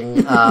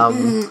reading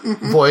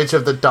Voyage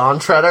of the Dawn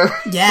Treader.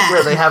 Yeah.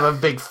 Where they have a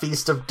big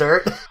feast of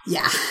dirt.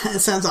 Yeah, that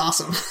sounds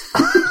awesome.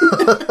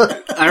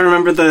 I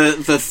remember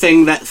the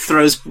thing that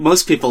throws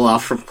most people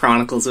off from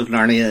Chronicles of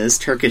Narnia is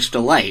Turkish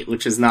Delight,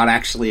 which is not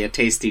actually a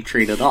tasty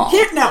treat at all.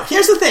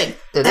 Here's the thing.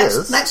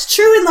 Is. That's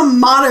true in the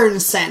modern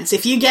sense.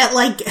 If you get,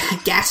 like,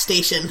 gas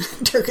station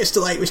Turkish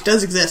Delight, which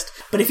does exist.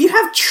 But if you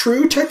have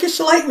true Turkish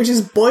Delight, which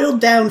is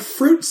boiled down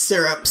fruit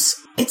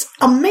syrups, it's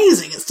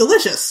amazing. It's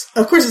delicious.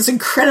 Of course, it's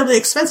incredibly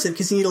expensive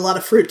because you need a lot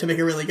of fruit to make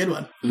a really good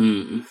one.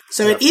 Mm.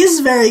 So it is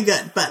very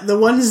good, but the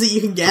ones that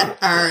you can get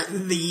are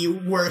the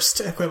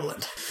worst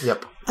equivalent.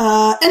 Yep.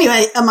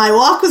 Anyway, my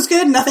walk was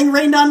good. Nothing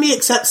rained on me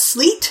except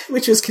sleet,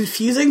 which was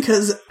confusing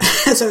because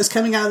as I was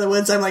coming out of the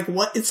woods, I'm like,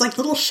 what? It's like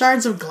little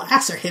shards of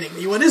glass are hitting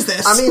me. What is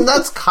this? I mean,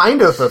 that's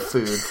kind of a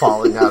food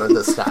falling out of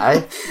the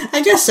sky.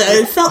 I guess so.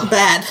 It felt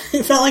bad.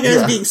 It felt like I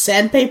was Yeah. being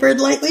sandpapered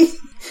lightly.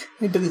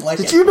 I didn't like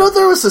it. Did you know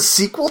there was a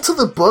sequel to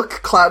the book,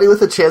 Cloudy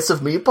with a Chance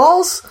of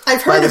Meatballs?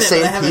 I've heard by of the it,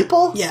 same but I haven't.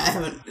 people? Yeah, I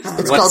haven't.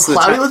 It's What's called the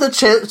Cloudy ti- with a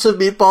Chance of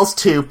Meatballs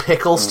 2,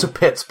 Pickles to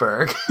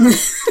Pittsburgh.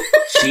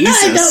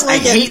 Jesus, don't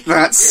like I it. hate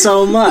that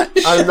so much.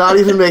 I'm not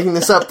even making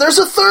this up. There's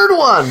a third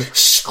one!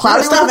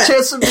 Cloudy stop with a it.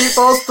 Chance of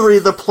Meatballs 3,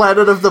 The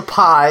Planet of the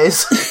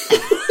Pies.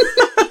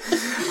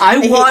 I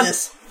hate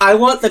this.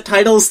 want the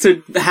titles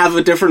to have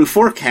a different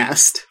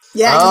forecast.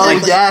 Yeah, Oh,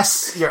 exactly.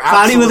 yes! You're Cloudy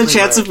absolutely with a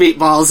Chance right. of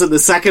Meatballs, and the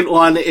second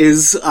one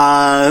is,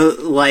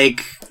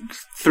 like,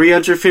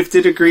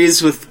 350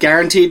 degrees with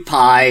guaranteed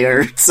pie or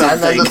And then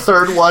something. the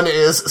third one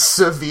is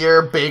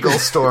Severe Bagel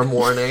Storm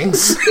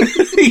Warnings.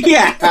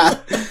 Yeah.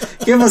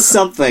 Give us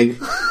something.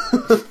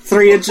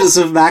 3 inches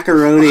of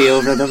macaroni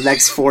over the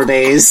next 4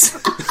 days.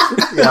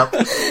 Yep.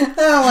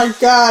 Oh my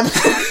god.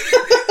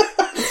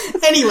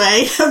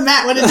 Anyway,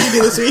 Matt, what did you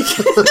do this week?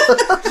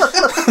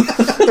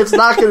 It's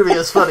not going to be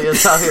as funny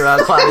as talking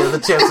about Cloudy with a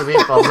Chance of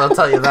Meatballs, I'll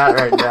tell you that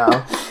right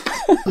now.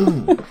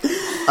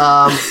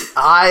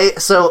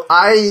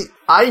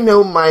 I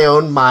know my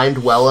own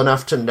mind well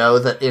enough to know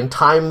that in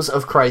times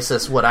of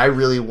crisis, what I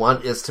really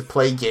want is to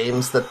play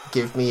games that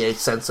give me a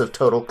sense of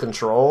total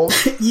control.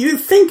 You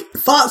think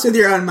thoughts with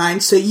your own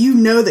mind, so you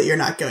know that you're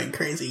not going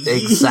crazy.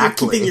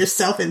 Exactly. You're keeping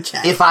yourself in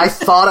check. If I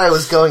thought I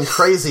was going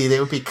crazy,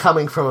 they would be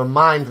coming from a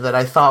mind that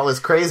I thought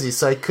was crazy,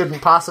 so I couldn't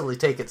possibly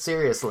take it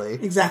seriously.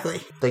 Exactly.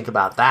 Think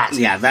about that.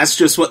 Yeah, that's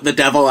just what the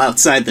devil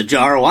outside the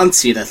jar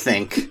wants you to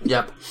think.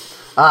 Yep.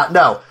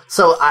 No.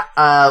 So,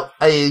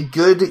 a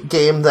good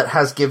game that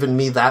has given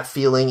me that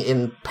feeling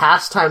in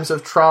past times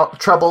of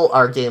trouble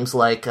are games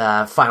like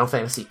Final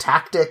Fantasy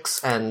Tactics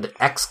and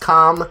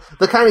XCOM,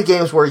 the kind of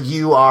games where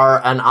you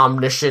are an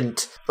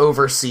omniscient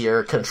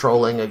overseer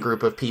controlling a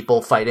group of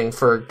people fighting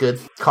for a good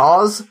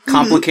cause.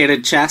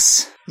 Complicated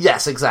chess?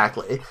 Yes,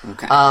 exactly.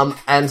 Okay.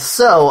 And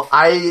so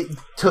I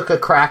took a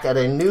crack at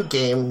a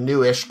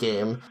newish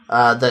game,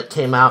 that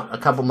came out a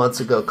couple months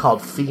ago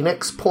called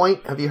Phoenix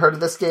Point. Have you heard of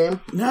this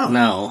game?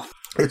 No.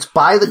 It's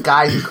by the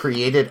guy who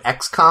created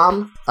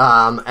XCOM,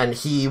 and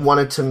he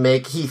wanted to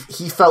make, he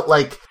felt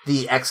like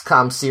the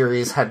XCOM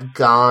series had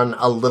gone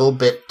a little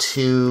bit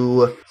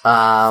too,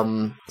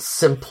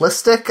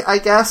 simplistic, I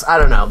guess. I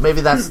don't know. Maybe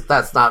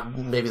that's not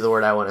maybe the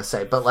word I want to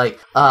say, but like,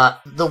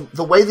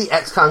 the way the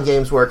XCOM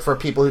games work, for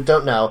people who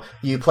don't know,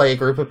 you play a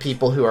group of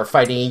people who are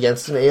fighting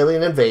against an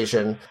alien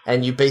invasion,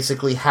 and you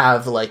basically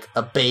have like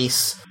a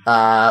base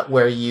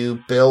where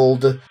you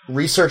build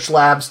research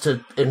labs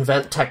to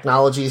invent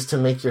technologies to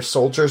make your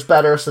soldiers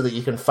better so that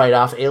you can fight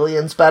off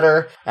aliens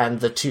better, and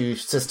the two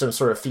systems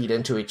sort of feed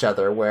into each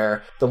other,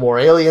 where the more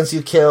aliens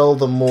you kill,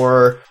 the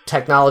more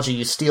technology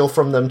you steal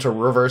from them to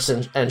reverse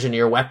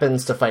engineer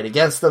weapons to fight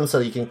against them so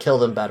that you can kill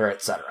them better,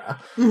 etc.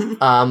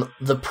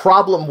 The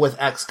problem with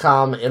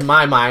XCOM, in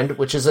my mind,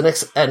 which is an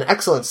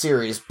excellent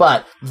series,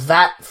 but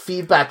that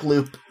feedback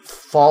loop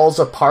falls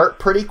apart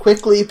pretty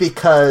quickly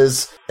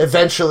because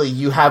eventually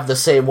you have the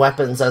same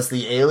weapons as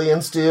the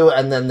aliens do,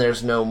 and then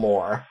there's no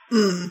more.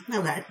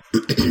 Okay.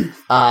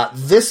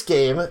 This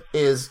game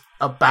is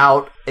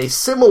about a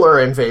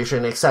similar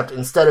invasion, except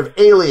instead of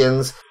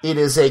aliens, it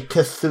is a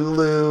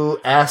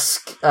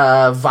Cthulhu-esque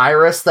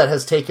virus that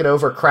has taken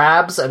over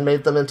crabs and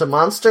made them into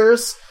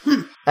monsters.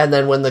 And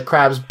then when the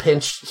crabs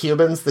pinch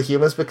humans, the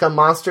humans become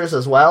monsters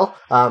as well.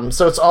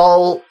 So it's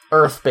all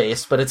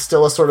Earth-based, but it's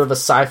still a sort of a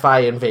sci-fi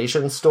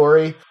invasion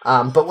story.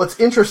 But what's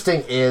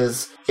interesting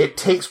is it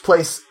takes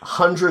place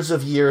hundreds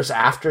of years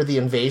after the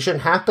invasion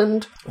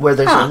happened, where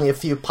there's only a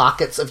few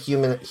pockets of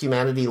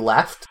humanity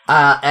left.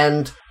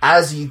 And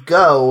as you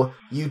go,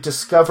 you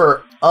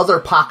discover other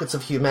pockets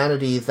of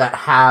humanity that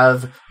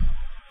have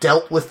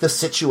dealt with the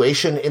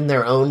situation in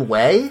their own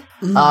way.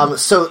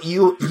 So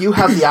you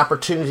have the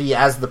opportunity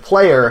as the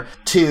player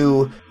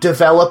to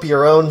develop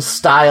your own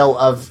style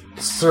of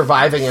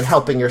surviving and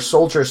helping your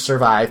soldiers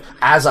survive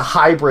as a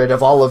hybrid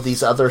of all of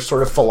these other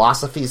sort of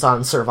philosophies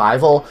on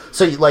survival.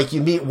 So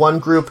you meet one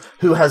group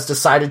who has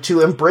decided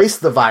to embrace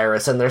the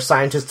virus, and their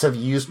scientists have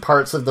used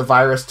parts of the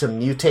virus to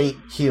mutate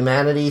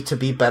humanity to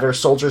be better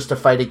soldiers to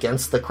fight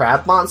against the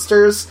crab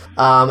monsters.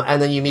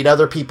 And then you meet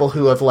other people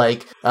who have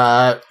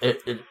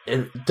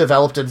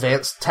developed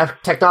advanced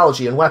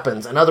technology and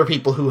weapons, and other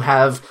people who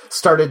have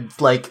started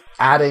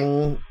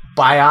adding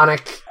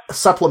bionic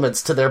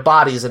supplements to their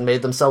bodies and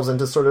made themselves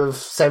into sort of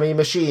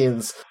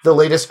semi-machines. The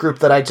latest group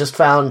that I just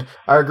found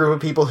are a group of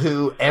people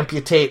who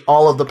amputate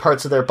all of the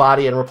parts of their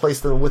body and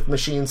replace them with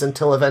machines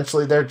until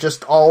eventually they're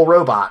just all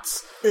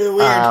robots.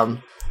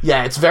 Weird.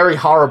 Yeah, it's very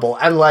horrible.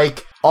 And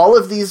all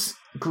of these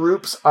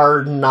groups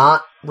are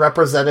not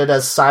represented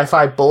as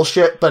sci-fi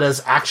bullshit, but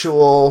as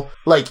actual,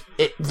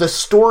 the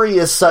story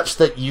is such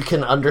that you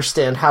can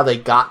understand how they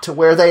got to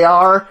where they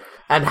are,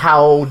 and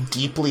how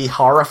deeply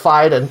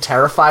horrified and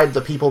terrified the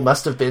people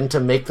must have been to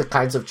make the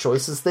kinds of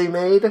choices they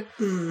made.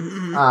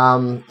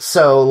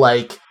 So,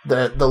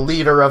 the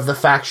leader of the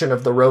faction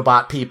of the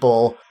robot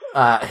people,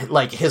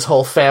 his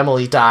whole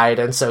family died,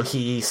 and so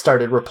he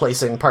started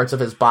replacing parts of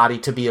his body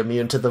to be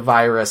immune to the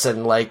virus,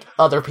 and,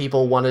 other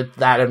people wanted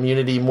that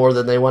immunity more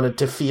than they wanted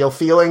to feel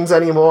feelings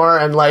anymore,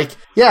 and,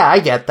 yeah, I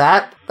get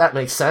that. That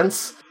makes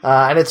sense.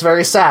 And it's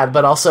very sad,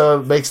 but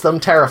also makes them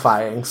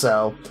terrifying,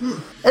 so...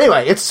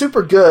 Anyway, it's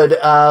super good.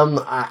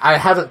 I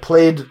haven't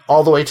played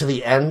all the way to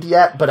the end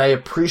yet, but I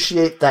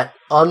appreciate that,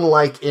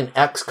 unlike in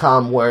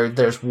XCOM, where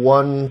there's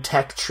one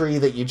tech tree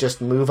that you just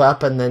move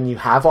up and then you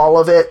have all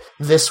of it,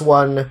 this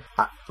one,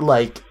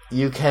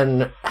 you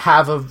can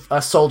have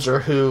a soldier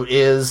who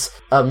is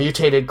a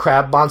mutated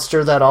crab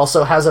monster that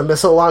also has a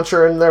missile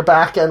launcher in their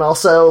back and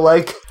also,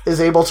 is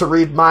able to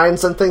read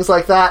minds and things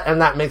like that, and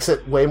that makes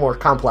it way more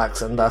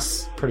complex and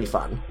thus pretty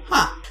fun.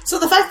 Huh. So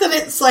the fact that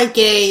it's a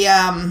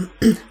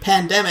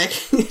pandemic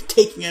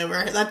taking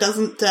over, that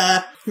doesn't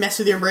mess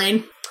with your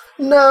brain?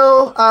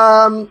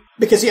 No,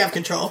 because you have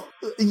control.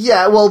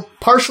 Yeah, well,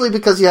 partially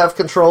because you have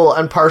control,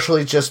 and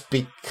partially just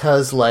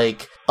because,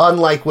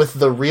 unlike with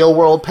the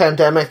real-world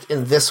pandemic,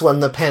 in this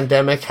one the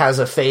pandemic has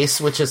a face,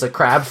 which is a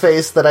crab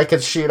face that I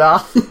could shoot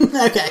off.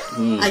 Okay,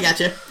 I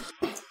gotcha.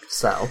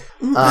 So,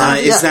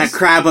 is that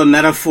crab a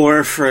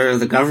metaphor for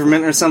the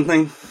government or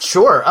something?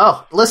 Sure.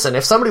 Oh, listen,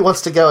 if somebody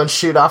wants to go and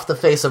shoot off the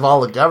face of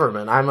all the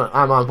government, I'm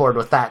on board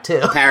with that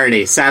too.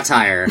 Parody,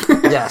 satire.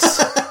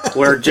 Yes.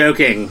 We're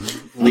joking.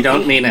 We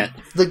don't mean it.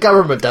 The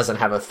government doesn't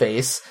have a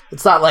face.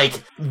 It's not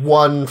like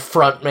one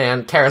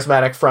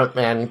charismatic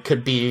frontman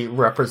could be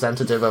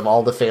representative of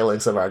all the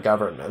failings of our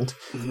government.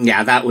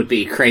 Yeah, that would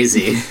be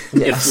crazy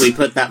if we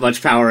put that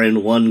much power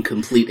in one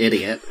complete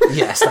idiot.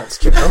 Yes, that's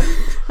true.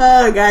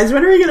 Oh, guys,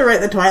 when are we going to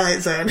write the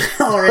Twilight Zone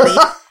already?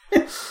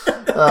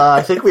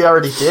 I think we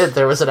already did.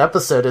 There was an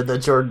episode in the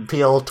Jordan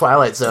Peele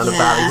Twilight Zone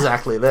about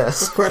exactly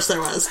this. Of course there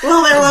was.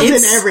 Well, there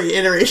was in every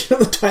iteration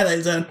of the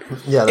Twilight Zone.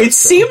 Yeah, it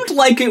seemed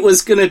like it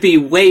was going to be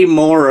way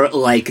more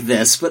like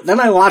this, but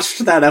then I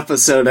watched that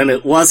episode and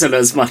it wasn't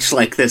as much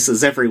like this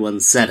as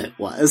everyone said it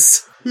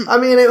was. I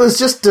mean, it was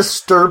just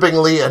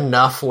disturbingly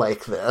enough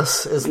like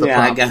this, is the problem.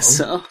 Yeah, I guess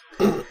so.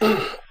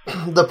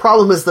 The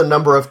problem is the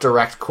number of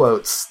direct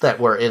quotes that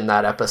were in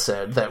that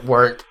episode that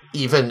weren't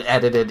even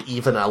edited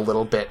even a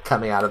little bit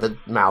coming out of the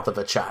mouth of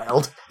a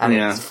child. And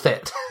it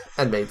fit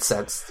and made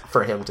sense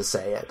for him to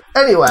say it.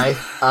 Anyway,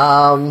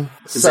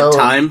 is it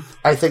time?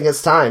 I think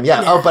it's time,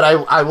 yeah. Oh, but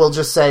I will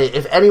just say,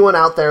 if anyone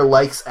out there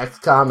likes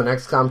XCOM and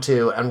XCOM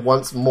 2 and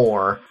wants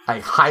more, I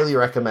highly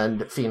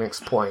recommend Phoenix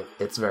Point.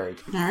 It's very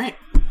good. All right.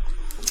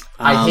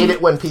 I hate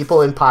it when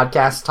people in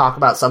podcasts talk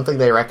about something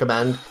they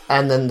recommend,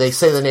 and then they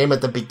say the name at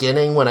the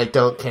beginning when I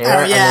don't care,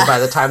 and then by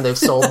the time they've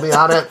sold me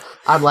on it,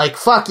 I'm like,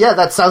 fuck, yeah,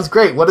 that sounds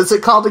great. What is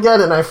it called again?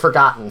 And I've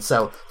forgotten.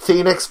 So,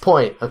 Phoenix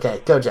Point.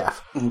 Okay, go,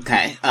 Jeff.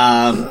 Okay.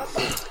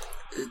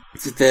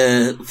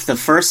 The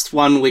first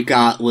one we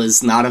got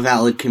was not a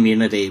valid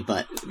community,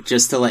 but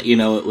just to let you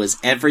know, it was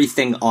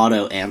Everything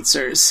Auto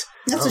Answers.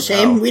 That's a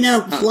shame. No. We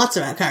know lots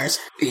about cars.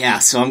 Yeah,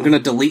 so I'm going to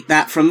delete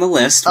that from the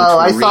list, which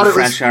will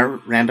refresh our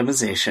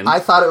randomization. I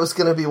thought it was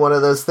going to be one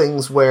of those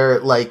things where,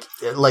 like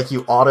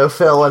you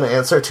autofill an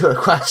answer to a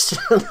question.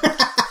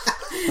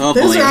 Oh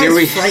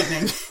boy,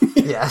 frightening.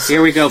 Yes.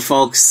 Here we go,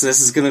 folks.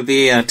 This is going to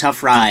be a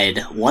tough ride.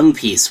 One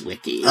Piece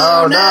Wiki.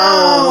 Oh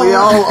no! We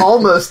all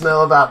almost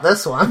know about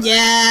this one.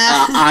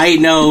 Yeah. I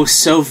know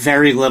so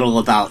very little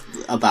about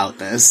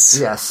this.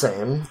 Yeah,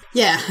 same.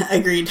 Yeah,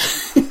 agreed.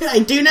 I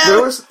do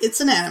know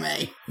it's an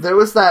anime. There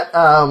was that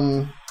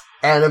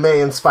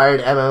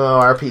anime-inspired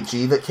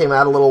MMORPG that came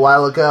out a little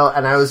while ago,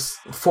 and I was,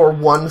 for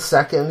 1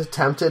 second,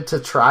 tempted to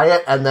try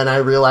it, and then I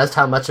realized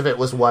how much of it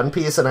was One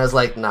Piece, and I was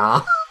like,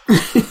 nah.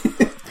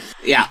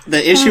 Yeah,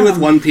 the issue with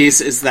One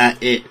Piece is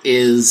that it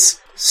is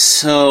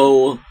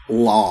so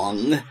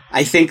long.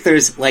 I think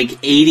there's like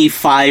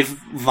 85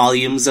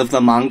 volumes of the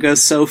manga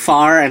so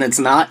far, and it's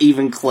not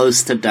even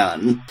close to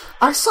done.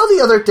 I saw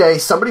the other day,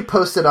 somebody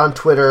posted on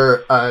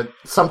Twitter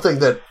something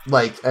that,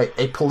 like,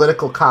 a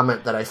political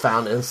comment that I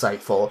found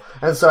insightful,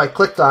 and so I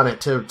clicked on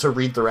it to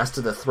read the rest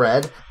of the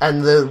thread,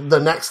 and the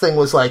next thing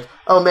was like,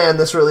 oh man,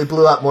 this really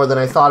blew up more than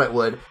I thought it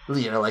would,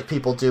 you know, like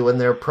people do when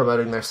they're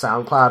promoting their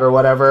SoundCloud or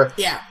whatever.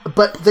 Yeah.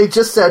 But they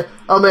just said,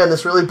 oh man,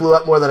 this really blew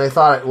up more than I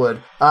thought it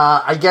would.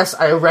 I guess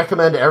I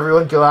recommend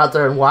everyone go out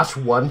there and watch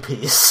One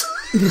Piece.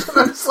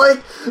 It's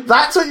like,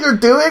 that's what you're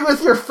doing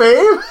with your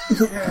fame?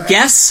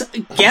 Guess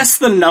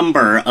the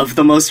number of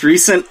the most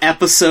recent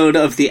episode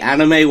of the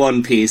anime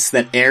One Piece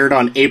that aired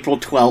on April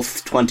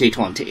 12th,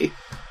 2020.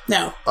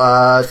 No.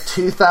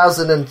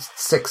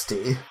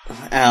 2060.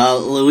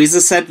 Louisa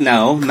said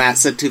no. Matt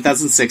said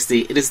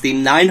 2060. It is the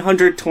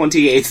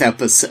 928th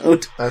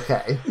episode.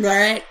 Okay.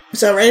 Alright.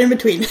 So right in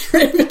between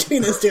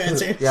those two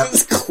answers. Yep.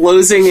 It's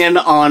closing in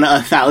on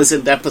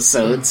 1,000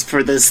 episodes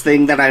for this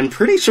thing that I'm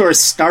pretty sure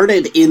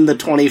started in the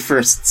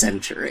 21st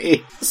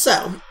century.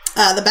 So,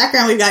 the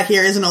background we've got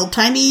here is an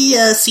old-timey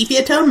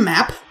sepia tone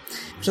map,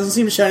 which doesn't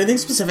seem to show anything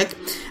specific.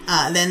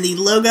 Then the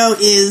logo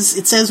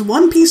it says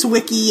One Piece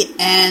Wiki,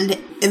 and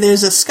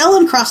there's a skull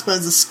and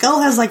crossbones. The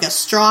skull has like a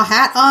straw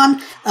hat on.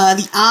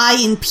 The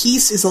I in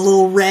peace is a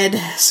little red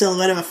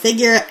silhouette of a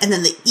figure, and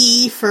then the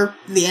E for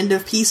the end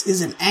of peace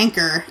is an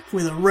anchor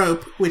with a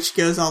rope, which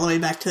goes all the way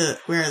back to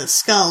where the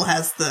skull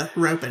has the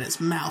rope in its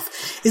mouth.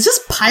 Is this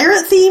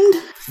pirate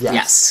themed?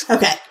 Yes.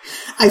 Okay.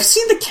 I've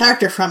seen the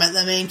character from it,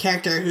 the main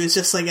character, who's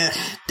just like a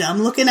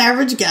dumb-looking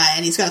average guy,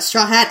 and he's got a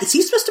straw hat. Is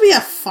he supposed to be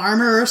a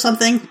farmer or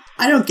something?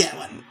 I don't get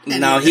one.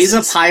 No, he's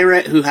a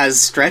pirate who has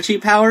stretchy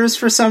powers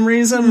for some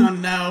reason. Oh,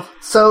 no.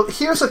 So,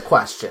 here's a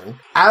question.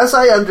 As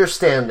I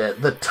understand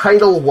it, the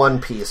title One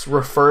Piece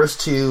refers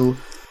to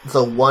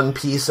the one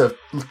piece of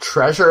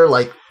treasure,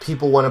 like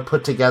people want to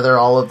put together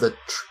all of the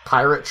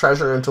pirate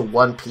treasure into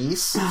one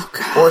piece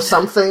or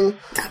something.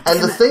 And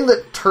the thing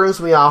that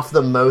turns me off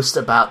the most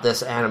about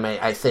this anime,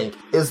 I think,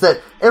 is that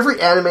every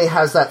anime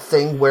has that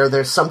thing where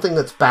there's something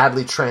that's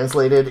badly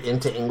translated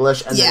into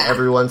English and then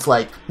everyone's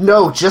like,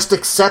 no, just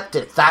accept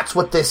it. That's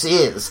what this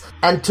is.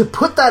 And to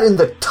put that in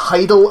the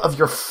title of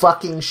your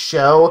fucking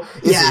show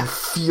is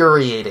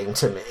infuriating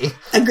to me.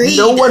 Agreed.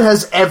 No one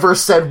has ever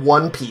said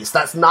One Piece.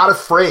 That's not a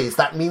phrase.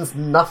 That means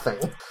nothing.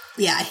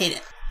 Yeah, I hate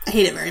it. I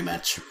hate it very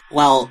much.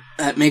 Well,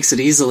 that makes it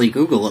easily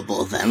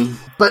Googleable then.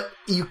 But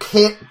you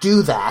can't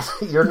do that.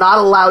 You're not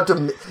allowed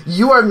to...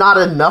 You are not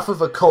enough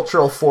of a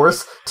cultural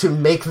force to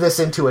make this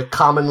into a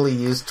commonly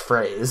used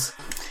phrase.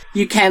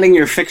 You can in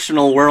your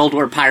fictional world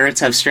where pirates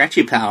have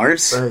stretchy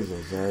powers.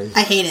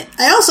 I hate it.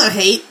 I also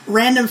hate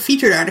random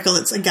featured article.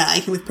 It's a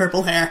guy with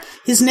purple hair.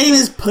 His name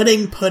is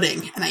Pudding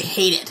Pudding, and I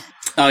hate it.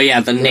 Oh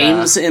yeah, the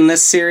names in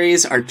this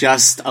series are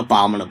just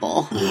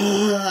abominable.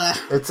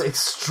 It's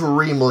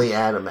extremely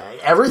anime.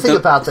 Everything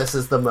about this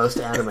is the most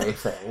anime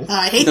thing.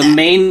 I hate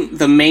that.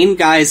 The main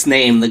guy's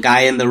name, the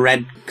guy in the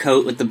red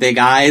coat with the big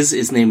eyes,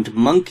 is named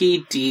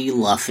Monkey D.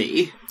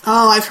 Luffy.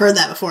 Oh, I've heard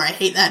that before. I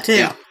hate that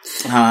too.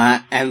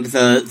 Yeah. And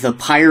the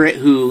pirate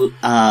who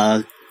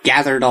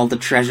gathered all the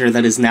treasure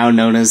that is now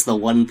known as the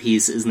One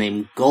Piece is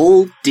named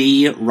Gold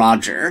D.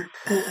 Roger.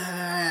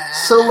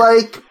 So,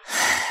 like,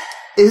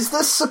 is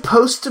this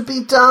supposed to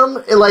be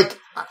dumb? Like,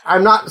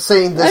 I'm not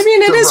saying this... I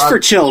mean, it is for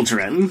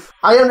children.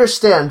 I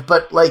understand,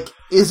 but, like,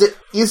 is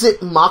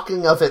it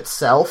mocking of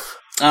itself?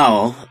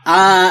 Oh,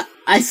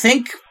 I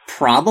think...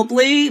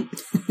 Probably.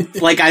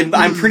 Like,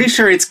 I'm pretty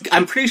sure it's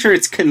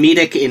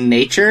comedic in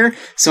nature,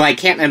 so I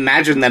can't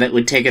imagine that it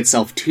would take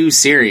itself too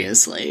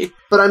seriously.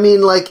 But I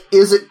mean, like,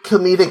 is it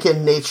comedic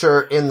in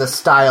nature in the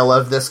style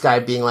of this guy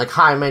being like,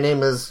 hi, my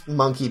name is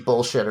Monkey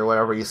Bullshit, or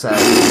whatever you said,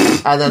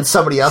 and then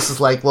somebody else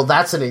is like, well,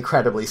 that's an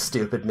incredibly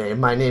stupid name.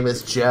 My name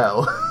is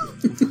Joe.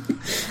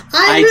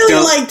 I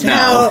really liked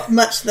how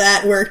much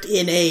that worked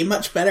in a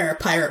much better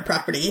pirate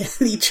property,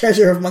 The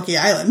Treasure of Monkey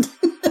Island.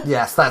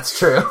 Yes, that's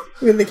true.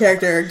 With the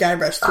character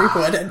Guybrush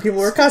Threepwood, and people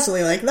were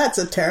constantly like, that's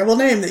a terrible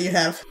name that you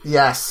have.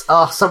 Yes.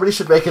 Oh, somebody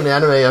should make an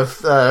anime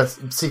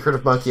of Secret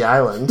of Monkey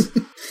Island.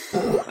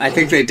 I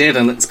think they did,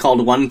 and it's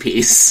called One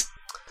Piece.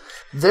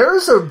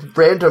 There's a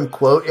random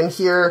quote in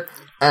here,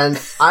 and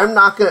I'm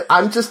not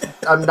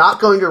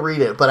going to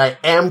read it, but I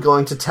am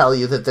going to tell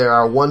you that there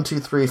are 1, 2,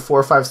 3,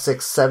 4, 5,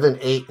 6, 7,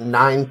 8,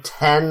 9,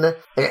 10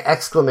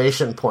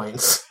 exclamation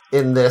points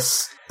in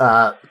this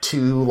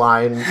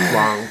 2-line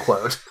long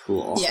quote.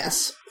 Cool.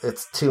 Yes.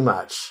 It's too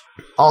much.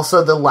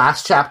 Also, the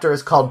last chapter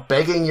is called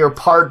Begging Your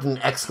Pardon!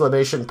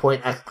 Exclamation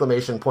point,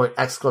 exclamation point,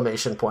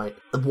 exclamation point.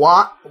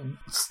 What?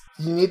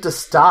 You need to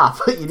stop.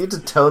 You need to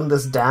tone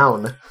this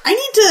down. I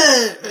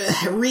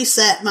need to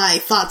reset my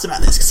thoughts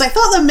about this, because I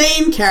thought the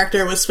main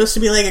character was supposed to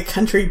be like a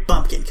country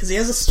bumpkin, because he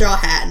has a straw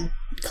hat and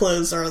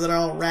clothes that are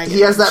all ragged. He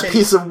has that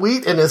piece of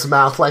wheat in his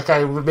mouth, like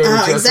I made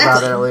a joke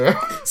about earlier.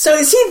 So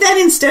is he then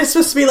instead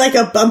supposed to be like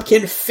a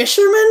bumpkin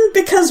fisherman?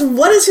 Because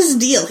what is his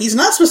deal? He's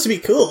not supposed to be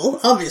cool,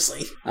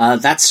 obviously.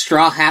 That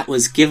straw hat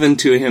was given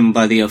to him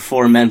by the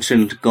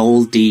aforementioned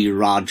Gold D.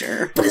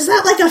 Roger. But is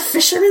that like a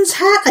fisherman's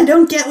hat? I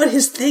don't get what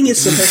his thing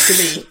is supposed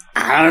to be.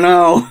 I don't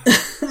know.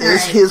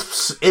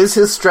 Is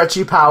his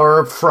stretchy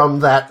power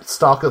from that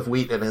stalk of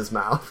wheat in his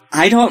mouth?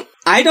 I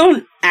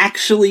don't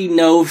actually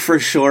know for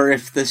sure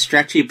if the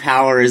stretchy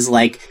power is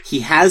like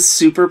he has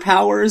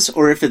superpowers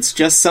or if it's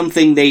just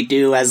something they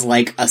do as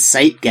like a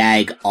sight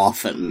gag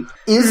often.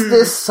 Is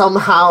this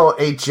somehow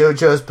a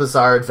JoJo's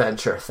Bizarre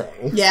Adventure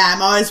thing? Yeah,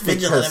 I'm always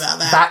vigilant about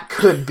that. That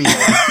could be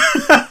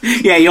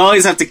it. Yeah, you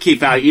always have to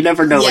keep out. You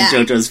never know when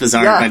JoJo's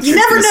Bizarre Adventure. You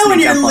never know when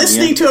you're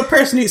listening to a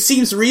person who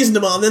seems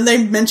reasonable and then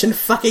they mention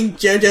fucking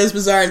JoJo's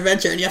Bizarre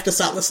Adventure and you have to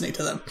stop listening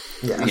to them.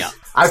 Yes. Yeah.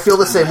 I feel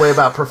the same way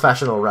about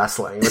professional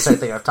wrestling, which I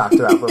think I've talked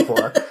about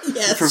before.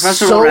 Yes.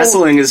 Professional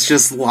wrestling is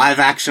just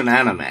live-action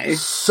anime.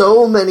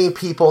 So many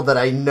people that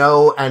I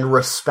know and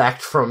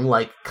respect from,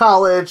 like,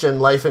 college and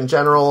life in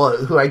general,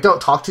 who I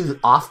don't talk to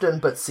often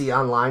but see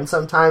online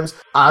sometimes,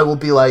 I will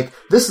be like,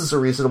 this is a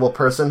reasonable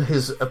person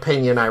whose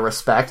opinion I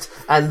respect,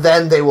 and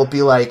then they will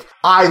be like,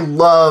 I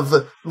love,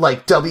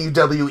 like,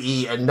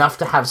 WWE enough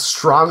to have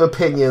strong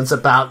opinions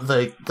about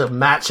the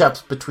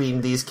matchups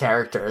between these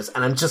characters,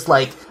 and I'm just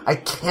like, I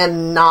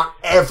cannot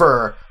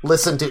ever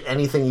listen to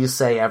anything you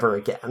say ever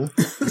again.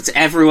 It's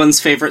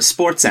everyone's favorite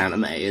sports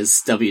anime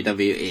is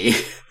WWE.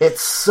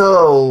 It's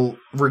so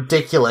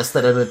ridiculous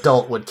that an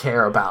adult would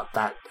care about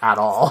that at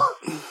all.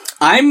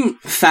 I'm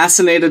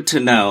fascinated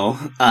to know,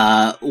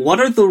 what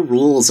are the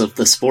rules of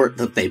the sport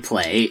that they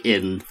play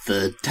in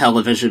the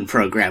television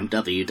program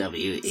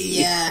WWE?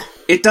 Yeah.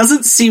 It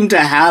doesn't seem to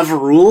have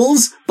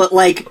rules, but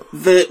like,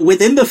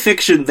 within the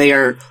fiction, they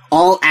are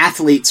all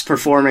athletes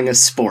performing a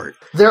sport.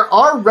 There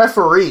are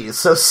referees,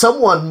 so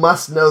someone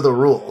must know the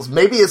rules.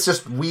 Maybe it's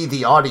just we,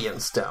 the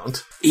audience,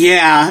 don't.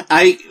 Yeah,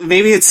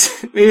 maybe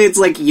it's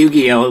like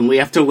Yu-Gi-Oh! And we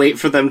have to wait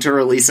for them to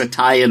release a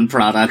tie-in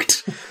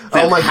product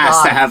that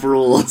has to have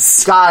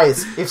rules.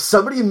 Guys, if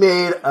somebody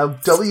made a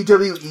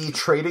WWE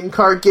trading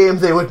card game,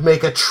 they would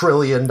make $1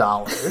 trillion.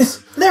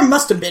 There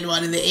must have been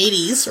one in the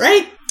 80s,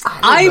 right?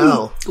 I don't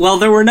know. Well,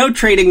 there were no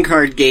trading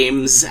card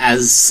games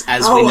as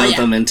we know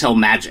them until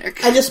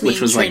Magic, I just mean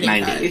which was like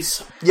 90s.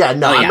 Cards. Yeah,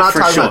 no, I'm not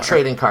talking about sure.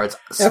 trading cards.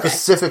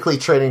 Specifically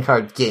trading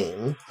card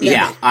game.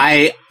 Yeah,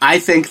 I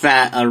think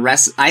that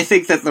I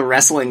think that the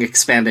Wrestling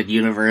Expanded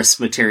Universe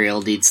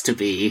material needs to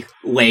be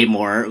way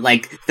more.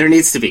 Like, there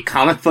needs to be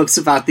comic books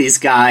about these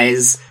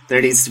guys.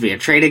 There needs to be a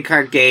trading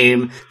card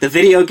game. The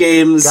video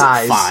games,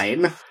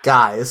 fine.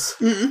 Guys.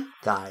 Mm-mm.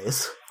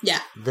 Guys. Yeah.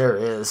 There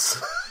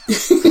is.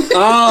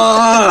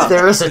 Oh!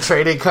 There is a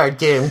trading card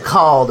game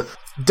called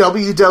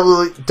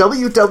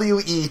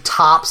WWE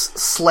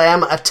Topps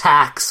Slam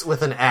Attacks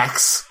with an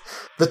X.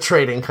 The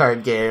trading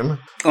card game.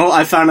 Oh,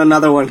 I found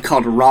another one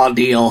called Raw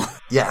Deal.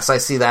 Yes, I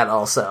see that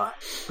also.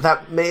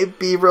 That may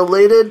be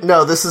related.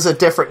 No, this is a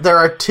different... There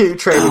are two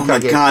trading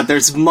card games. Oh my god,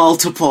 there's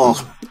multiple.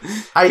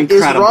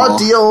 Is Raw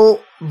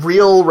Deal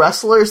real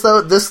wrestlers,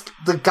 though?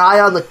 The guy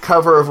on the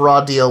cover of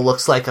Raw Deal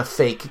looks like a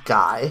fake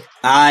guy.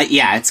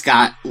 Yeah, it's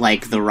got,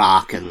 like, The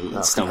Rock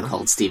and Stone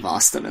Cold Steve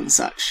Austin and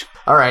such.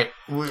 Alright,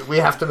 we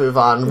have to move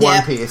on. Yeah.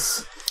 One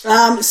Piece.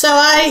 So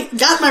I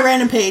got my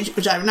random page,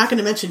 which I'm not going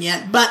to mention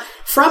yet, but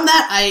from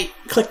that I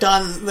clicked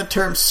on the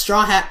term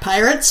Straw Hat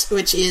Pirates,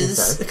 which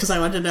is, because I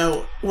wanted to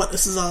know what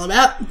this is all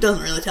about. It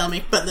doesn't really tell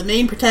me, but the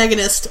main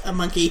protagonist, a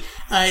monkey,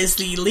 is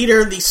the leader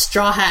of the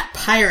Straw Hat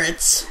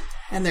Pirates,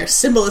 and their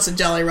symbol is a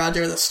Jolly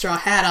Roger with a straw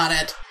hat on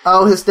it.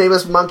 Oh, his name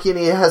is Monkey and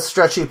he has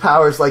stretchy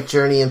powers like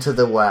Journey into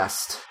the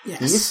West.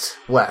 Yes. East?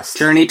 West.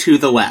 Journey to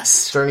the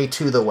West. Journey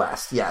to the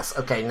West, yes.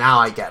 Okay, now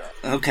I get it.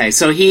 Okay,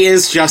 so he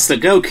is just a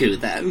Goku,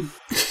 then.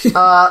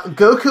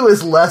 Goku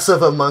is less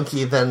of a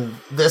monkey than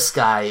this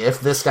guy,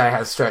 if this guy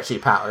has stretchy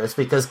powers,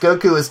 because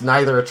Goku is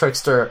neither a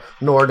trickster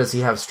nor does he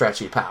have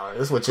stretchy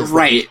powers, which is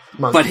right.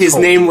 But his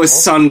name was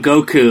Son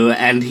Goku,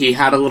 and he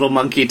had a little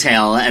monkey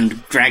tail,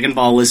 and Dragon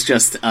Ball was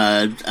just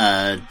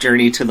a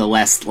Journey to the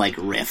West, like,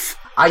 riff.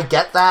 I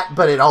get that,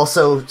 but it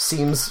also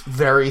seems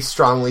very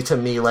strongly to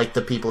me like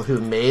the people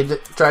who made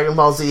Dragon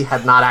Ball Z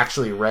had not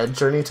actually read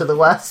Journey to the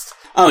West.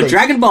 Oh,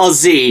 Dragon Ball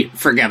Z,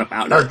 forget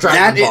about it. Or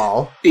Dragon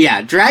Ball.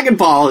 Dragon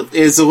Ball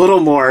is a little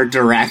more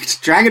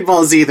direct. Dragon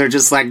Ball Z, they're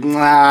just like, nah,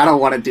 I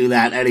don't want to do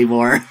that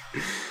anymore.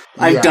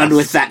 I'm done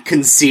with that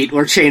conceit.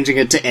 We're changing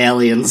it to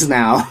aliens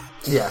now.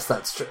 Yes,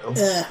 that's true.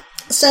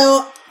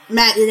 So,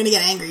 Matt, you're gonna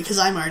get angry, because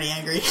I'm already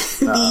angry.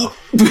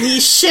 The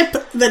ship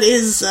that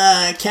is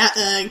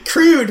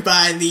crewed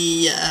by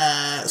the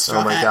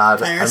Straw Hat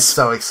Pirates. I'm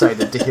so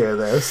excited to hear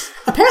this.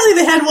 Apparently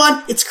they had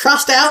one, it's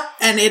crossed out,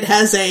 and it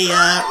has a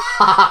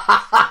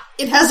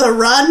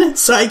run,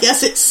 so I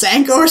guess it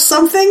sank or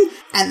something,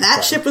 and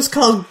that ship was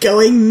called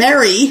Going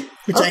Merry,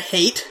 which I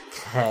hate.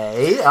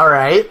 Okay,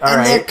 alright.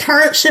 And their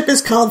current ship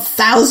is called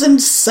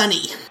Thousand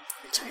Sunny,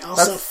 which I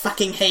also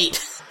fucking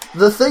hate.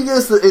 The thing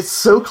is that it's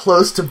so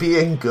close to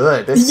being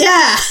good.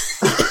 Yeah!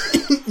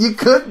 You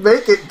could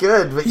make it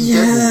good, but you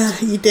didn't. Yeah,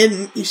 you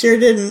didn't. You sure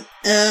didn't.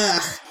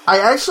 Ugh. I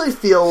actually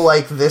feel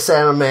like this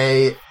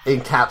anime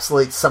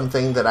encapsulates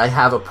something that I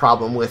have a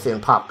problem with in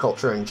pop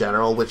culture in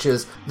general, which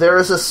is there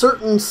is a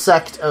certain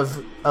sect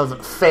of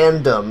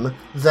fandom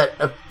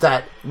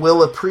that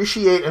will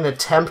appreciate an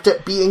attempt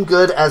at being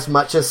good as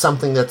much as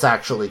something that's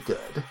actually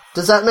good.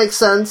 Does that make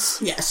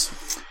sense?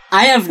 Yes.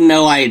 I have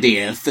no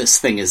idea if this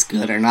thing is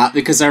good or not,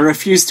 because I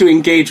refuse to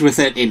engage with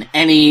it in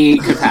any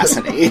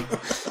capacity.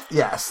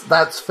 Yes,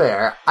 that's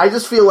fair. I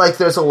just feel like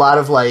there's a lot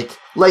of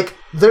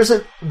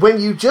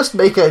when you just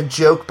make a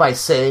joke by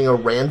saying a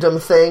random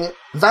thing,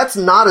 that's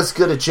not as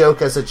good a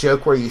joke as a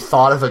joke where you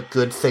thought of a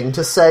good thing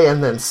to say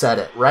and then said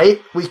it,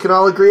 right? We can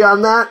all agree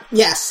on that?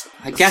 Yes.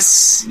 I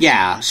guess,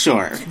 yeah,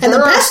 sure. And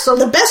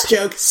the best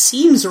joke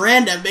seems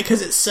random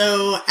because it's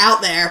so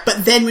out there,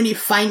 but then when you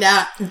find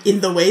out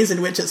in the ways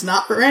in which it's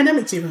not random,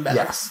 it's even better.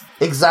 Yes,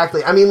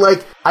 exactly. I mean,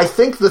 I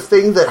think the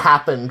thing that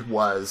happened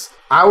was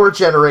our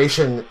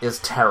generation is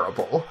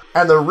terrible,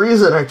 and the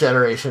reason our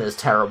generation is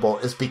terrible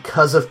is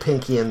because of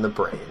Pinky and the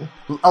Brain.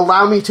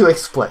 Allow me to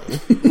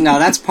explain. No,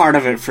 that's part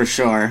of it for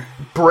sure.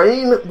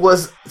 Brain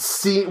was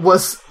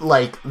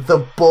like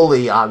the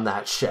bully on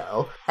that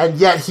show, and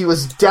yet he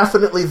was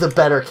definitely the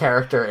better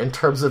character in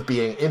terms of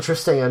being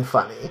interesting and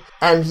funny.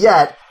 And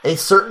yet, a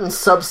certain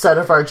subset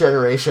of our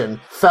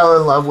generation fell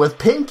in love with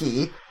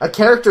Pinky, a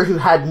character who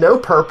had no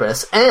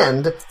purpose,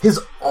 and his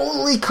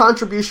only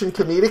contribution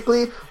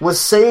comedically was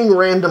saying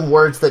random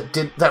words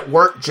that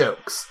weren't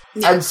jokes.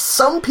 Yeah. And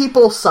some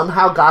people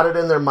somehow got it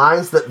in their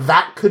minds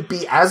that could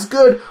be as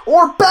good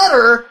or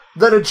better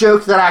than a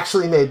joke that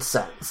actually made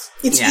sense.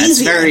 It's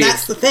easier,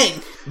 that's the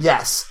thing.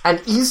 Yes,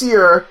 and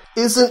easier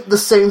isn't the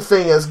same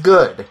thing as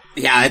good.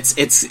 Yeah,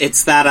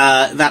 it's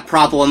that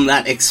problem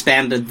that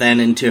expanded then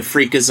into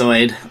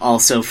Freakazoid,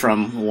 also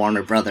from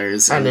Warner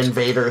Brothers. And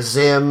Invader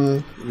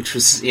Zim. Which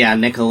was,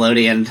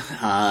 Nickelodeon.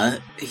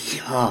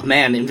 Oh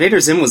man,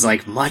 Invader Zim was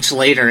like much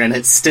later, and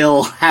it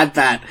still had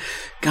that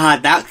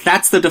God,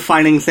 that's the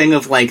defining thing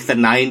of, like, the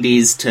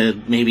 90s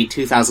to maybe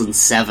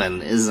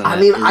 2007, isn't it? I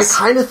mean, I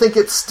kind of think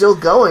it's still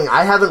going.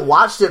 I haven't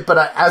watched it,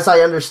 but as I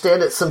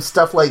understand it, some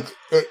stuff like,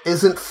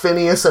 isn't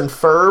Phineas and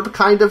Ferb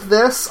kind of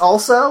this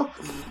also?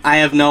 I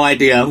have no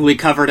idea. We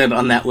covered it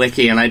on that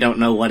wiki, and I don't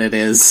know what it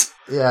is.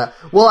 Yeah.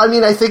 Well, I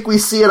mean, I think we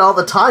see it all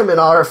the time in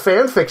our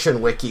fanfiction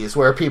wikis,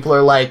 where people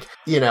are like,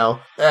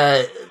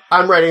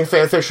 I'm writing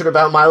fanfiction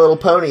about My Little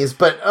Ponies,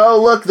 but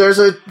oh look, there's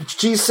a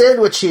cheese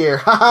sandwich here.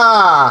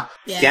 Ha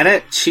Yeah. Get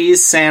it?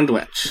 Cheese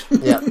sandwich.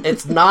 Yeah,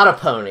 it's not a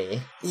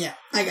pony. Yeah,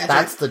 I got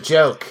That's the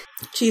joke.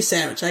 cheese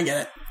sandwich, I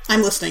get it.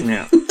 I'm listening.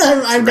 Yeah.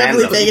 I'm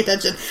definitely Random. paying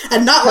attention.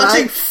 And not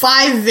watching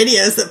 5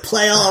 videos that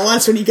play all at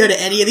once when you go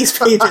to any of these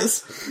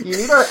pages. You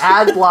need our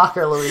ad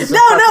blocker, Louisa.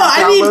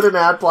 I download an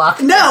ad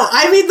blocker. No,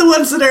 I mean the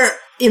ones that are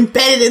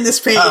embedded in this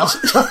page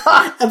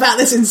about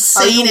this Are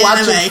insane you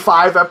watching anime.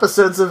 5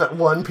 episodes of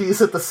One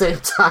Piece at the same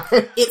time?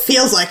 It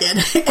feels like it.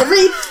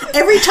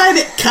 Every time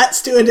it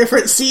cuts to a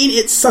different scene,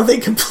 it's something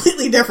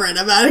completely different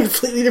about a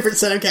completely different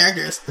set of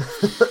characters.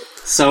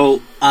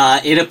 So,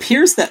 it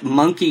appears that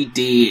Monkey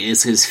D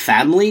is his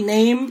family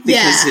name, because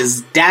Yeah.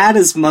 his dad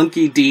is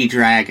Monkey D.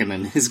 Dragon,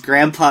 and his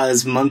grandpa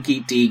is Monkey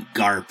D.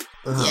 Garp.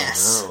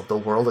 Yes. Oh, the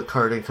world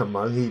according to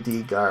Monkey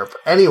D. Garp.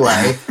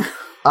 Anyway,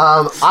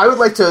 I would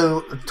like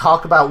to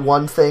talk about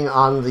one thing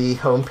on the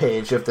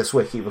homepage of this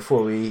wiki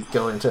before we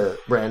go into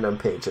random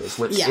pages,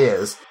 which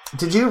is...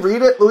 Did you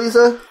read it,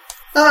 Louisa?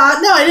 No,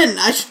 I didn't.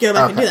 I should go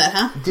back and do that,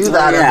 huh? Do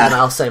that, yeah. and then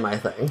I'll say my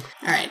thing.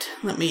 Alright,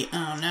 let me...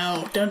 Oh,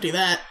 no. Don't do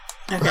that.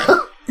 Okay.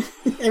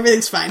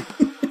 Everything's fine.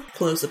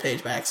 Close the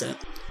page by accident.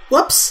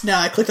 Whoops. No,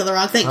 I clicked on the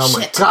wrong thing. Oh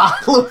my Shit.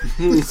 god,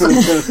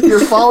 Louisa, you're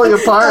falling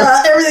apart.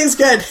 Everything's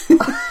good.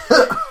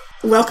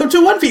 Welcome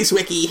to One Piece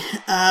Wiki.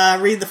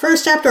 Read the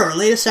first chapter or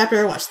latest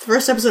chapter, watch the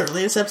first episode or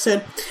latest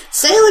episode.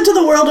 Sail into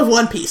the world of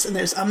One Piece, and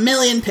there's a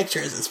million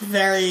pictures. It's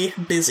very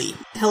busy.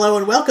 Hello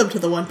and welcome to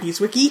the One Piece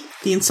Wiki,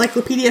 the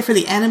encyclopedia for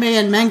the anime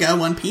and manga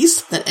One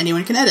Piece that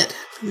anyone can edit.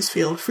 Please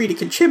feel free to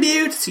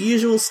contribute. It's the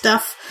usual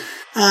stuff.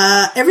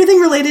 Everything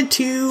related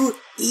to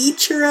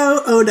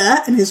Ichiro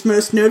Oda and his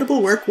most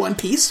notable work, One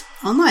Piece,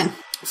 online.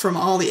 From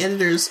all the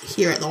editors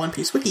here at the One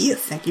Piece Wiki,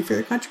 thank you for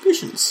your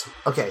contributions.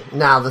 Okay,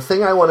 now the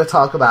thing I want to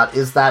talk about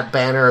is that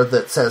banner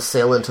that says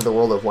Sail into the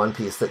World of One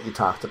Piece that you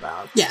talked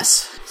about.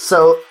 Yes.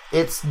 So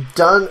it's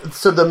done,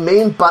 so the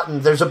main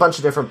button, there's a bunch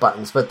of different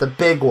buttons, but the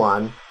big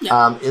one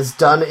is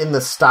done in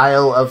the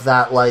style of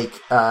that, like,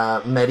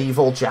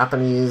 medieval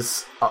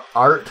Japanese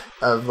art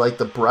of, like,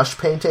 the brush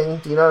painting.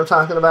 Do you know what I'm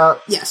talking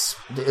about? Yes.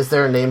 Is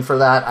there a name for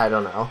that? I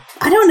don't know.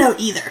 I don't know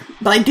either,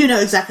 but I do know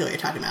exactly what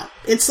you're talking about.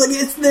 It's like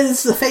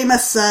there's the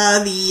famous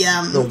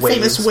The famous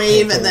waves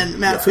wave painting. and then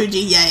Mount Fuji.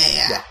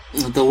 Yeah.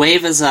 The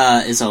wave is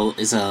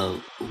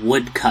a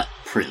woodcut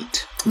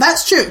print.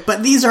 That's true,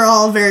 but these are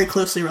all very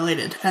closely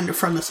related and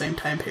from the same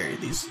time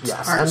period. These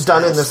Yes, art and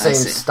done in the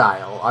styles.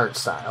 same art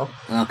style.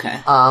 Okay.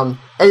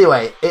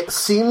 Anyway, it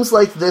seems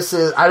like this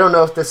is, I don't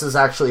know if this is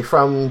actually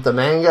from the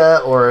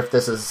manga or if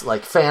this is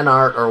like fan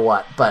art or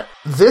what, but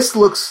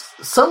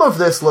some of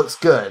this looks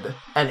good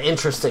and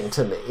interesting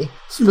to me.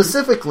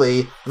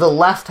 Specifically, the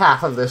left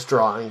half of this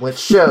drawing, which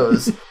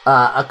shows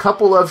a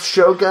couple of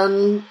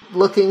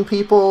shogun-looking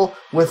people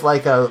with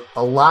like a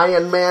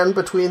lion man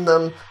between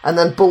them, and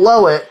then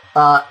below it,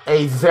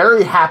 a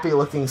very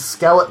happy-looking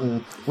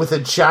skeleton with a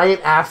giant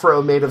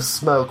afro made of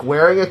smoke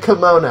wearing a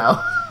kimono.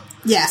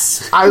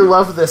 Yes. I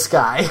love this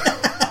guy.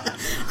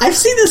 I've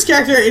seen this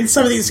character in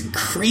some of these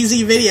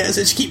crazy videos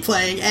which keep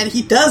playing, and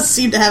he does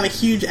seem to have a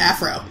huge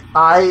afro.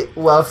 I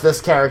love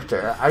this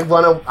character. I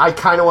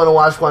kind of want to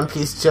watch One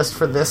Piece just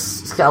for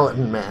this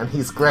skeleton man.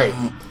 He's great.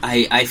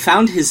 I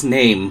found his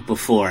name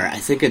before. I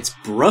think it's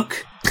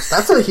Brook.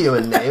 That's a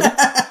human name.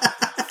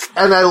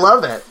 And I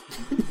love it.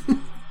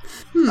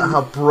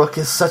 Brook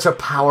is such a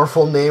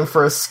powerful name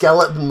for a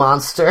skeleton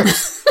monster.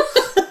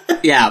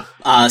 Yeah,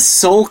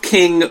 Soul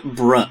King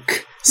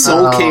Brook.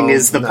 Soul King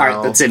is the part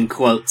no. that's in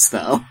quotes,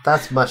 though.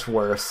 That's much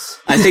worse.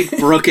 I think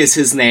Brook is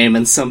his name,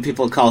 and some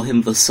people call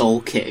him the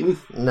Soul King.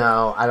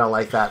 No, I don't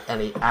like that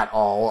at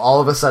all. All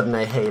of a sudden,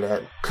 I hate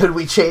it. Could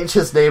we change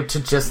his name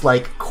to just,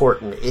 like,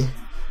 Courtney?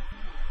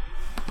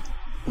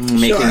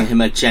 Making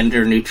him a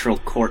gender-neutral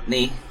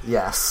Courtney?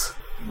 Yes.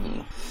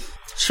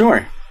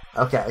 Sure.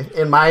 Okay,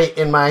 in my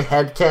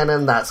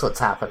headcanon, that's what's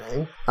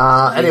happening.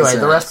 Anyway,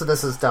 the rest of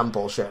this is dumb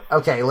bullshit.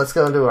 Okay, let's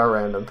go into our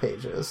random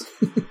pages.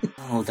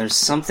 Oh, there's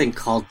something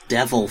called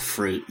devil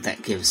fruit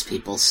that gives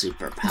people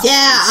superpowers.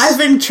 Yeah, I've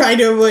been trying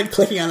to avoid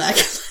clicking on that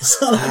because I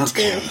saw that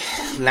Okay,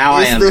 too. now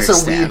I Is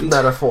understand. this a weed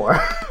metaphor?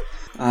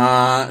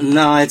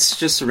 No, it's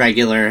just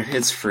regular.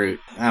 It's fruit.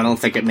 I don't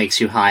think it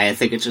makes you high. I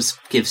think it just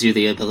gives you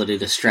the ability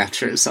to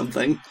stretch or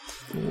something.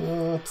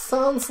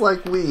 Sounds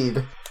like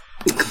weed.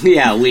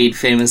 Yeah, weed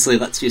famously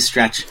lets you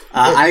stretch.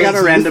 I got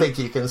a random. Think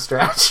you can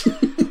stretch?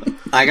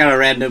 I got a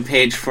random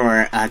page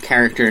for a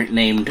character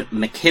named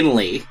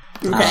McKinley.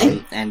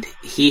 Okay. And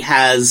he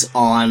has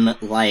on,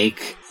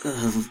 like,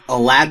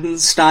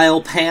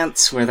 Aladdin-style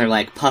pants where they're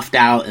like puffed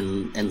out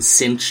and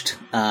cinched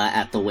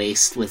at the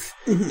waist.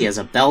 He has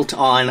a belt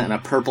on and a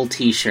purple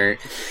t-shirt.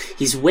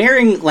 He's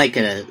wearing like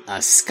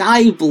a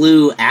sky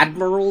blue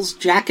admiral's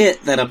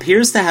jacket that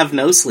appears to have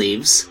no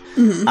sleeves.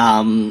 It's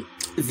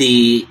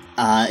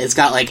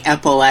got like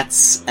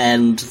epaulettes,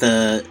 and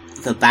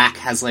the back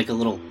has like a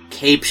little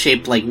cape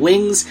shaped like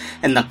wings,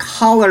 and the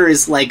collar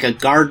is like a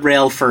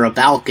guardrail for a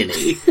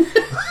balcony.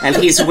 And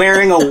he's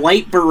wearing a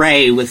white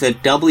beret with a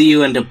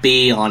W and a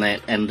B on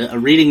it, and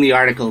reading the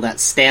article, that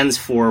stands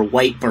for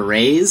White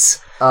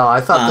Berets. Oh, I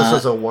thought this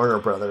was a Warner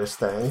Brothers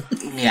thing.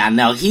 Yeah,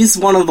 no, he's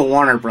one of the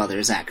Warner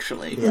Brothers,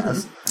 actually.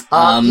 Yes.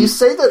 You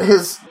say that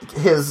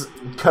his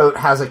coat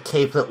has a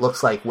cape that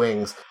looks like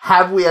wings.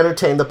 Have we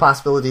entertained the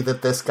possibility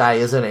that this guy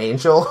is an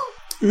angel?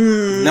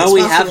 No,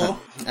 we haven't.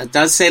 It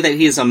does say that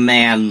he's a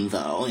man,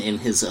 though, in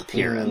his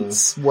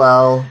appearance.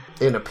 Well,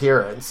 in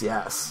appearance,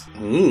 yes.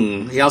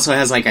 He also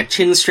has, like, a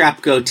chin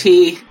strap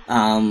goatee.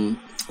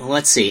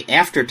 Let's see.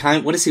 After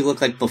time, what does he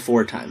look like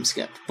before time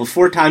skip?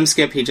 Before time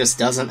skip, he just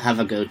doesn't have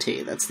a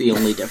goatee. That's the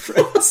only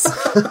difference.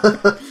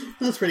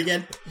 That's pretty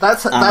good.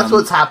 That's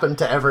what's happened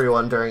to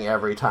everyone during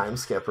every time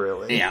skip,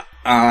 really. Yeah.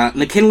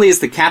 McKinley is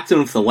the captain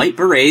of the White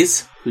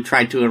Berets, who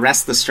tried to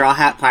arrest the Straw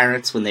Hat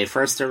Pirates when they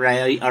first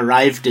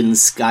arrived in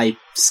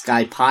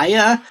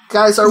Skypiea.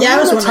 Guys, I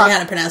was wondering how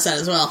to pronounce that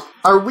as well.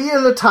 Are we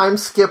in a time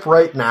skip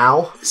right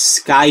now?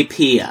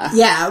 Skypiea.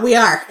 Yeah, we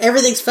are.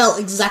 Everything's felt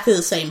exactly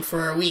the same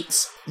for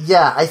weeks.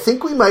 Yeah, I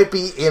think we might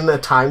be in a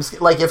time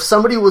skip. Like, if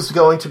somebody was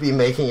going to be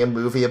making a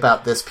movie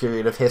about this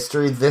period of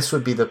history, this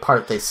would be the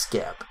part they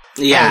skip.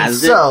 Yeah. And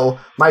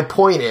so, my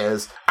point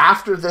is,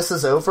 after this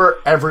is over,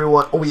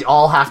 we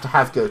all have to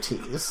have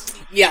goatees.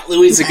 Yeah,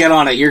 Louisa, get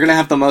on it. You're gonna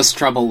have the most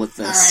trouble with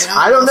this. Right,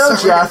 I don't know,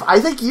 Jeff. I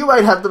think you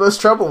might have the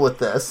most trouble with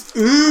this.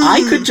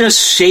 I could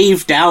just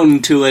shave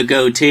down to a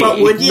goatee.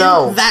 But would you?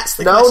 No. That's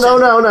the question.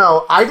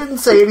 No. I didn't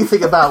say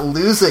anything about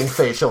losing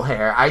facial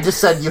hair. I just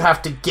said you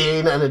have to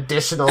gain an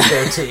additional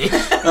goatee.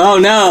 Oh,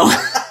 no.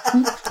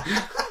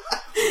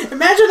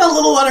 Imagine a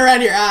little one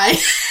around your eye.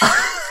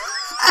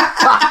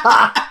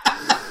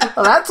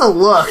 Well, that's a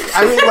look.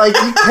 I mean, like,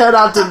 you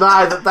cannot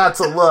deny that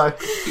that's a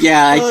look.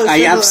 Yeah,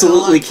 I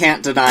absolutely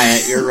can't deny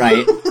it. You're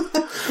right.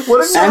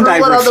 And I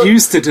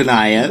refuse to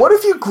deny it. What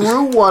if you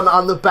grew one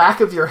on the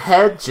back of your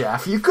head,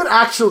 Jeff? You could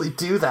actually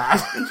do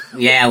that.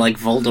 Yeah, like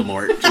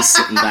Voldemort, just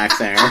sitting back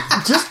there.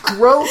 Just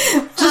grow...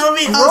 That would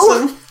be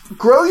awesome.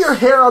 Grow your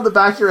hair on the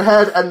back of your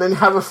head and then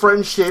have a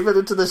friend shave it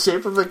into the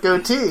shape of a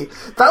goatee.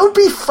 That would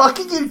be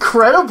fucking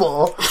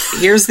incredible.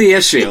 Here's the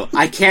issue.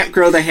 I can't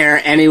grow the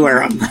hair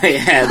anywhere on my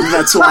head.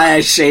 That's why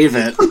I shave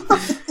it.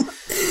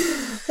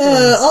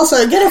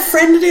 Also, get a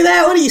friend to do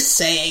that? What are you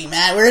saying,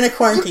 Matt? We're in a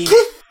quarantine.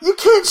 You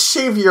can't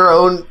shave your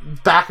own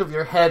back of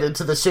your head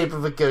into the shape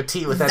of a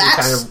goatee with any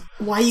kind of...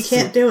 why you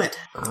can't do it.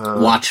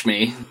 Watch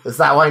me. Is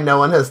that why no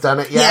one has done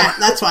it yet? Yeah,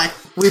 that's why.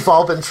 We've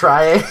all been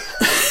trying.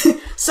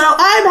 So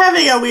I'm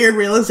having a weird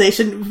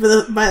realization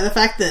by the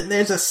fact that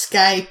there's a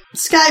Skypiea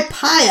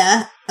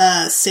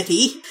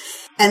city,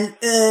 and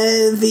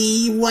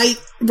the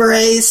White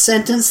Berets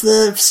sentenced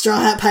the Straw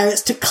Hat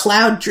Pirates to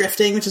cloud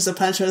drifting, which is a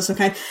punishment of some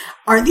kind.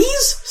 Are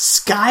these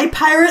sky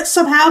pirates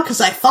somehow?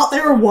 Because I thought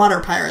they were water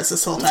pirates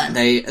this whole time.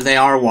 They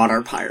are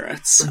water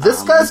pirates.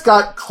 This guy's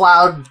got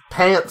cloud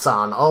pants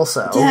on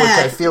also, which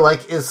I feel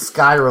like is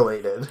sky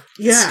related.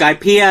 Yeah.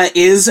 Skypiea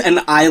is an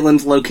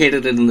island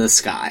located in the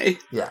sky.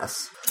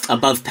 Yes.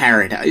 Above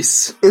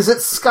paradise. Is it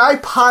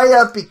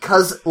Skypiea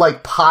because,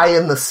 like, pie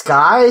in the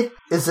sky?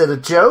 Is it a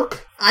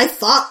joke? I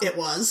thought it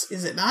was.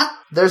 Is it not?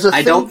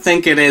 I don't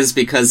think it is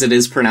because it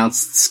is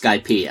pronounced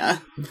Skypiea.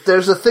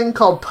 There's a thing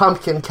called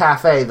Pumpkin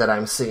Cafe that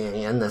I'm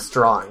seeing in this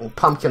drawing.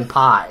 Pumpkin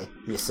pie,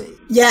 you see.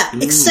 Yeah,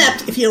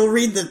 except if you'll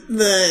read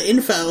the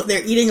info,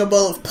 they're eating a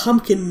bowl of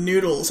pumpkin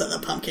noodles at the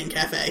Pumpkin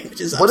Cafe,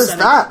 which is upsetting. What is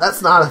that?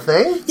 That's not a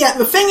thing? Yeah,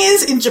 the thing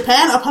is, in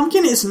Japan, a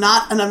pumpkin is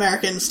not an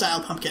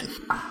American-style pumpkin.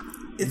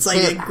 It's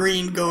like a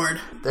green gourd.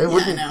 I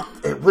know.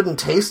 It wouldn't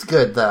taste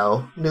good,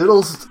 though.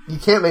 Noodles, you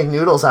can't make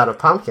noodles out of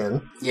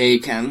pumpkin. Yeah, you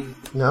can.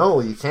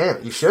 No, you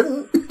can't. You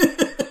shouldn't.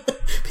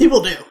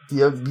 People do.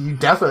 You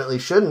definitely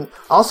shouldn't.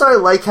 Also, I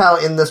like how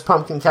in this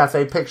Pumpkin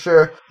Cafe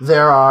picture,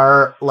 there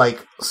are,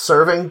 like,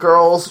 serving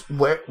girls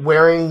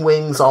wearing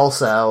wings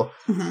also,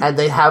 and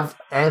they have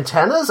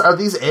antennas? Are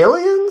these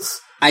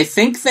aliens? I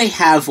think they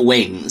have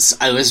wings.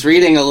 I was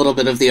reading a little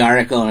bit of the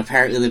article, and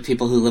apparently the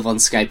people who live on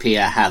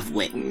Skypiea have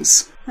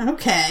wings.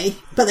 Okay,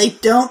 but they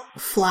don't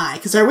fly,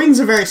 because their wings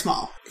are very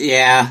small.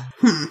 Yeah.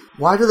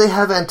 Why do they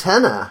have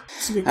antenna?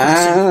 That's a good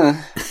question.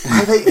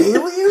 Are they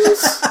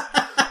aliens?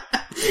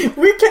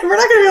 We're not going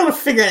to be able to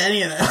figure out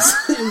any of this,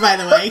 by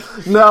the way.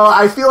 No,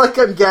 I feel like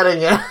I'm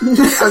getting it. I'm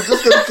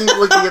just going to keep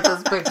looking at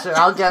this picture.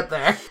 I'll get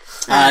there.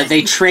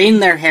 They train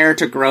their hair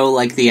to grow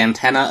like the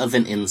antenna of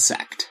an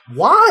insect.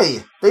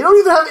 Why? They don't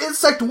even have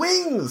insect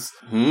wings!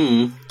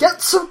 Get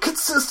some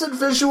consistent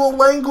visual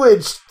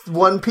language,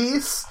 One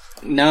Piece.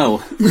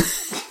 No.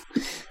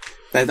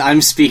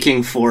 I'm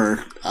speaking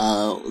for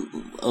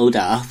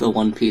Oda, the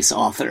One Piece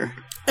author.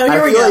 Oh,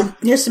 here we go.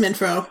 Here's some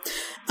info.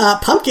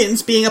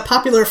 Pumpkins, being a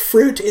popular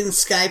fruit in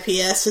Sky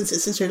PS since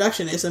its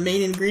introduction, is the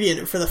main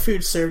ingredient for the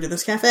food served in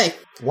this cafe.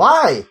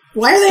 Why?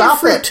 Why are they Stop a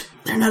fruit? it.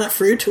 They're not a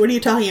fruit. What are you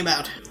talking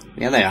about?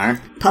 Yeah, they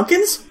are.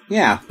 Pumpkins?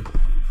 Yeah.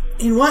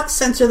 In what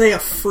sense are they a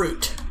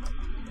fruit?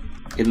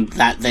 In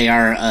that they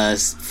are a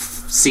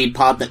seed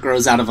pod that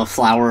grows out of a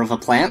flower of a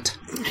plant.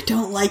 I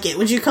don't like it.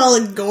 Would you call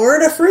a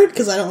gourd a fruit?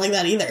 Because I don't like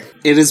that either.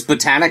 It is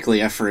botanically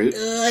a fruit.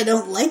 I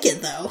don't like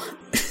it, though.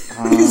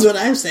 Is what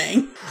I'm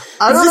saying.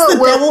 I don't Is this know.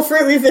 the devil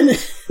fruit we've been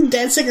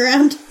dancing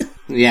around?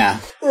 Yeah.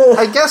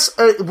 I guess,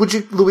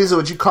 Louisa,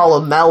 would you call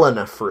a melon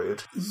a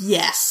fruit?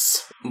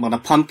 Yes. But a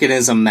pumpkin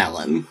is a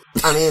melon.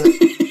 I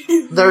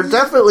mean, they're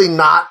definitely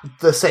not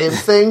the same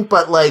thing,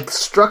 but, like,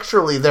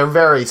 structurally, they're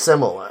very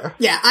similar.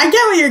 Yeah, I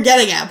get what you're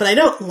getting at, but I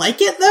don't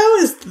like it, though,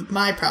 is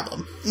my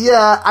problem.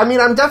 Yeah, I mean,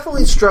 I'm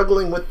definitely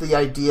struggling with the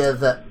idea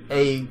that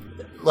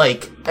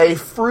a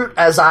fruit,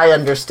 as I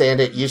understand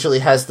it, usually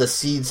has the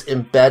seeds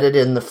embedded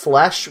in the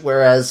flesh,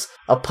 whereas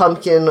a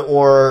pumpkin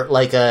or,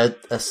 like, a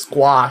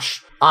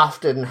squash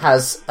often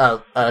has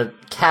a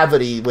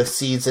cavity with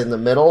seeds in the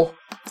middle.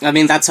 I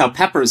mean, that's how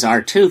peppers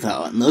are, too,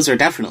 though, and those are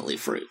definitely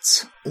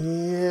fruits.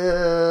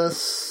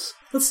 Yes.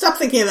 Let's stop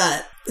thinking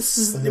about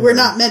it. We're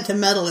not meant to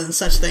meddle in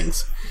such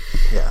things.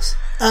 Yes.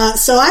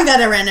 So I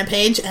got a random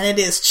page, and it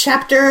is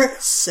chapter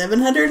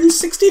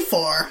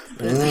 764.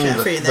 Put it in the chat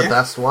for you there. The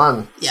best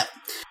one. Yep.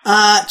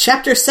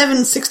 Chapter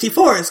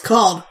 764 is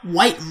called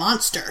White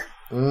Monster.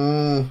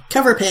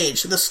 Cover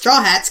page. The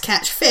Straw Hats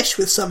catch fish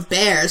with some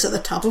bears at the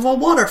top of a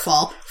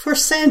waterfall for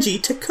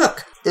Sanji to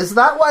cook. Is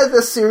that why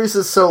this series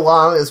is so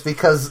long? Is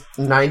because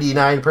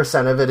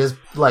 99% of it is,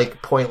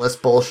 like, pointless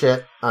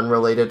bullshit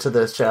unrelated to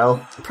this show?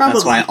 Probably.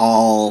 That's why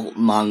all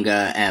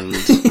manga and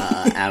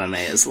anime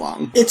is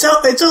long. It's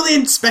only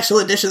in special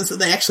editions that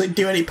they actually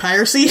do any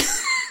piracy.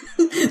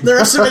 The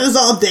rest of it is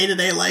all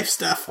day-to-day life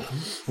stuff.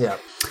 Yeah.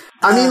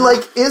 I mean,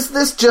 like, is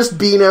this just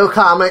Beano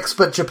Comics,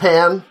 but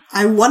Japan?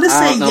 I want to say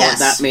I don't know yes. what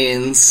that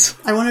means.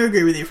 I want to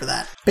agree with you for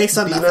that. Based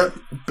on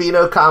nothing.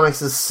 Beano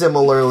Comics is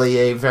similarly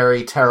a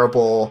very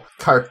terrible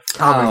comic.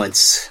 Oh,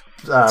 it's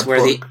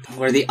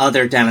where the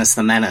other Dennis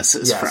the Menace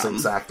is from. Yes,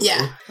 exactly.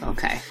 Yeah.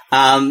 Okay.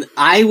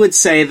 I would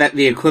say that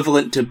the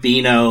equivalent to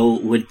Beano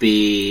would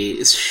be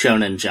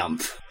Shonen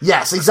Jump.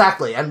 Yes,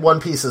 exactly. And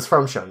One Piece is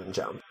from Shonen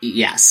Jump.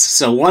 Yes.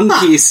 So One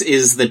Piece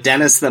is the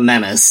Dennis the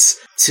Menace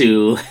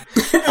to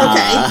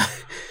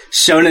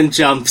Shonen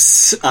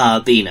Jump's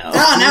Beano.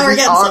 Oh, now we're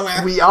getting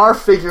somewhere. We are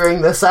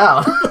figuring this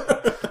out.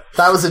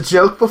 That was a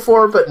joke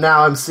before, but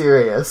now I'm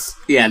serious.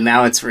 Yeah,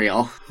 now it's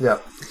real.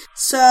 Yep.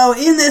 So,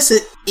 in this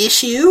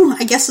issue,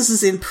 I guess this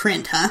is in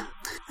print, huh?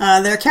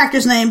 There are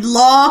characters named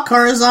Law,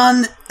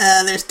 Corazon,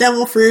 there's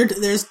Devil Fruit,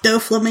 there's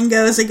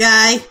Doflamingo as a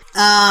guy,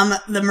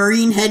 the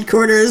Marine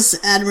Headquarters,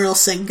 Admiral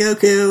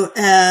Sengoku,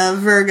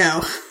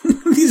 Virgo.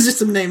 These are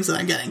some names that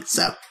I'm getting,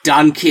 so.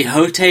 Don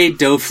Quixote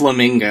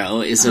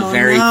Doflamingo is a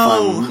very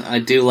fun, I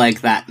do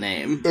like that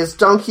name. Is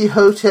Don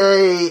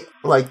Quixote,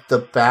 like, the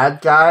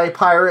bad guy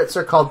pirates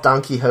are called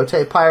Don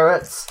Quixote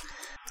pirates?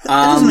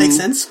 That doesn't make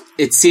sense.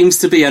 It seems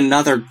to be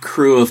another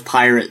crew of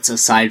pirates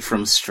aside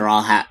from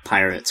Straw Hat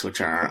Pirates, which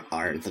are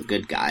the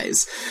good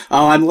guys.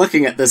 Oh, I'm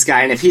looking at this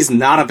guy, and if he's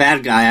not a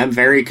bad guy, I'm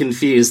very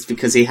confused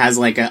because he has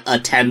like a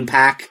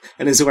 10-pack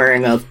and is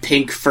wearing a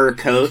pink fur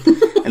coat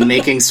and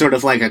making sort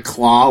of like a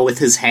claw with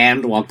his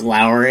hand while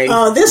glowering.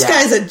 Oh, this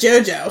guy's a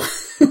JoJo.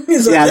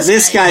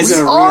 This guy's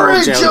a real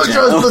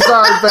JoJo's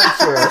Bizarre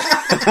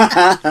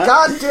Adventure.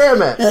 God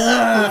damn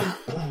it.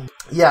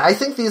 Yeah, I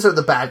think these are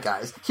the bad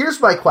guys.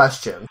 Here's my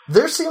question.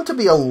 There seem to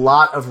be a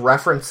lot of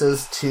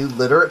references to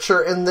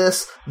literature in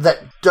this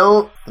that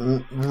don't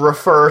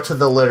refer to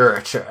the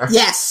literature.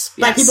 Yes,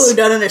 by people who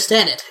don't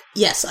understand it.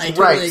 Yes, I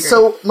totally agree.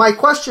 So my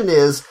question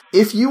is,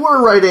 if you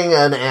were writing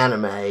an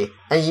anime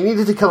and you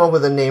needed to come up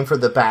with a name for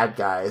the bad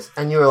guys,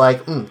 and you were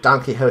like,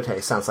 Don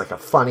Quixote sounds like a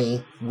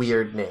funny,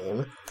 weird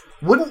name,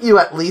 wouldn't you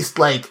at least,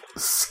 like,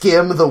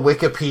 skim the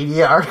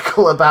Wikipedia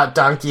article about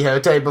Don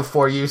Quixote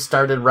before you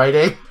started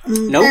writing?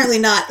 Nope. Apparently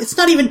not. It's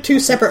not even two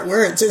separate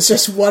words. It's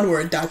just one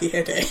word, Don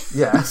Quixote.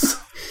 Yes.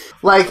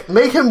 Like,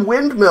 make him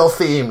windmill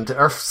themed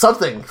or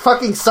something.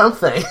 Fucking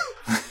something.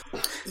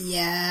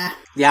 Yeah.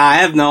 Yeah, I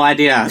have no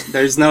idea.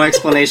 There's no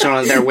explanation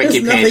on their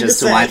wiki page as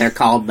to why they're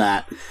called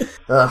that.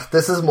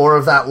 This is more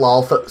of that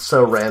lol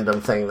so random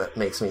thing that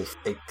makes me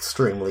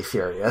extremely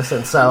furious,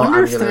 and so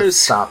I'm gonna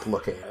stop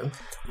looking at it.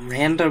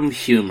 Random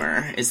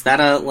humor. Is that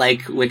a,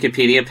 like,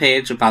 Wikipedia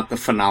page about the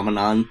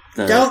phenomenon?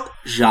 The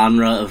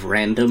genre of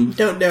random?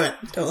 Don't do it.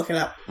 Don't look it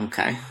up.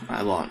 Okay,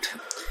 I won't.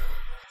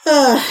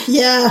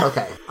 Yeah.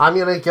 Okay, I'm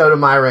gonna go to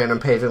my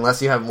random page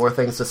unless you have more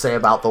things to say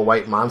about the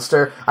White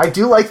Monster. I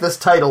do like this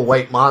title,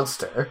 White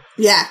Monster.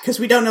 Yeah, because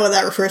we don't know what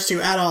that refers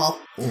to at all.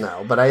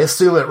 No, but I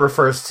assume it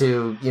refers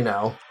to,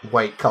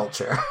 white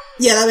culture.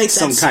 Yeah, that makes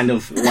sense. Some kind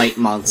of white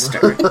monster.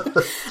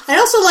 I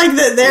also like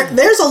that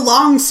there's a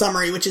long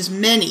summary, which is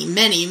many,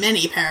 many,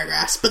 many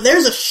paragraphs, but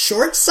there's a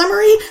short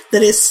summary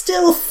that is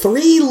still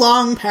 3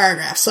 long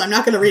paragraphs, so I'm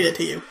not going to read it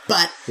to you,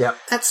 but Yep.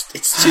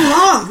 it's too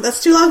long.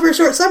 That's too long for a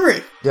short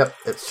summary. Yep,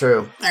 it's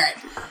true. Alright.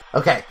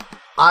 Okay,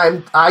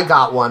 I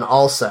got one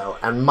also,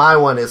 and my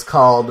one is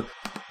called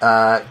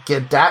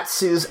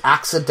Gedatsu's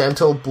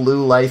Accidental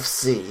Blue Life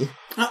Sea.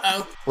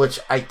 Uh-oh. Which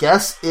I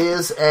guess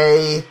is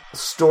a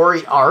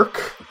story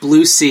arc.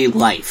 Blue Sea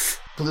Life.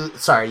 Blue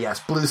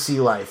Sea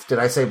Life. Did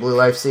I say Blue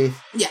Life Sea?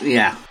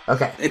 Yeah.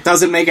 Okay. It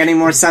doesn't make any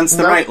more sense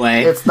the right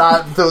way. It's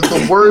not.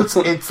 The words,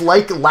 it's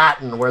like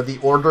Latin, where the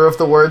order of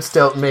the words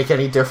don't make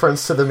any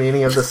difference to the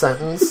meaning of the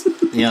sentence.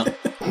 Yep.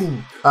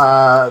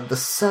 The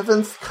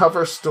 7th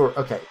cover story.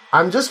 Okay.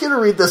 I'm just gonna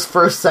read this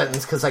first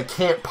sentence because I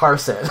can't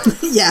parse it.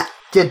 Yeah.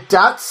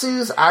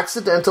 Gedatsu's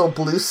Accidental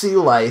Blue Sea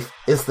Life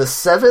is the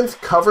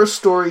 7th cover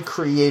story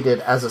created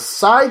as a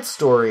side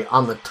story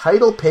on the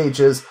title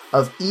pages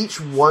of each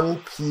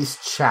One Piece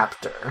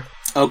chapter.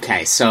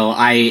 Okay, so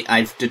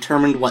I've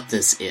determined what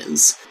this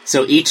is.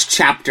 So each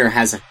chapter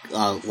has a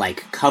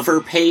cover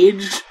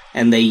page,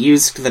 and they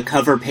used the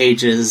cover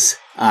pages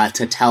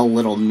to tell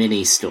little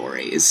mini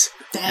stories.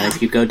 Damn. And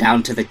if you go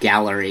down to the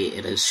gallery,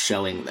 it is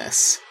showing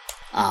this.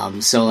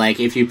 So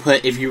if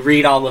you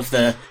read all of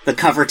the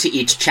cover to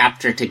each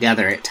chapter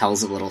together, it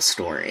tells a little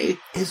story.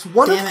 Is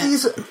one Damn of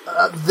these,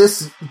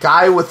 this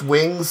guy with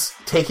wings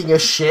taking a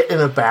shit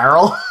in a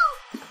barrel?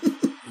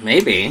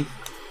 Maybe.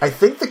 I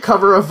think the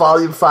cover of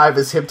Volume 5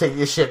 is him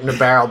taking a shit in a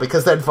barrel,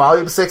 because then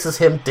Volume 6 is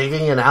him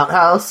digging an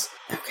outhouse.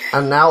 Okay.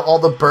 And now all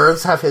the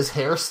birds have his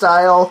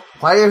hairstyle.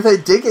 Why are they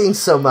digging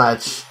so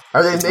much?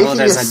 Are they making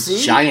there's a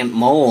sea? Giant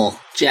mole.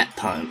 Jet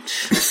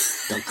punch.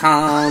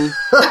 Dokkan.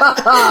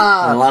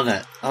 I love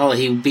it. Oh,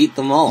 he beat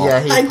the mole.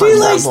 Yeah, he I punched do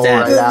that like mole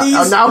that right out. these-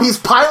 Oh, now he's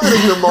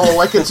piloting the mole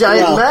like a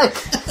giant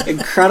mech.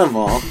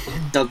 Incredible.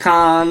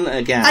 Dokkan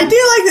again. I do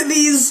like that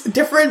these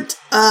different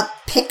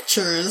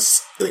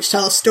pictures, which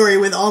tell a story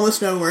with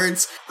almost no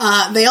words,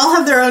 they all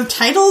have their own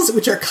titles,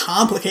 which are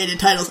complicated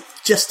titles,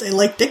 just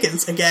like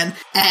Dickens again.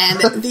 And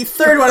the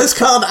third one is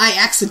called I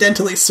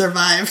Accidentally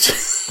Survived.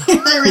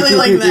 I really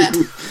like that.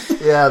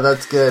 Yeah,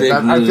 that's good.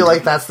 I feel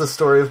like that's the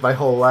story of my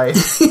whole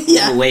life.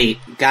 Yeah. Oh, wait,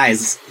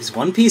 guys, is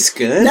One Piece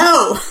good?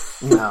 No!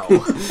 No.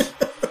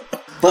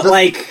 But,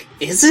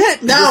 is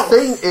it? No! The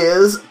thing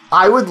is,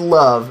 I would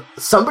love,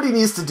 somebody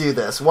needs to do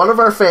this. One of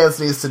our fans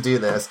needs to do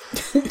this.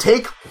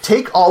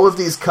 Take all of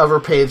these cover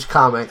page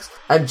comics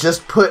and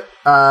just put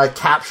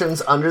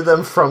captions under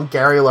them from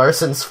Gary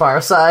Larson's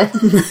Far Side.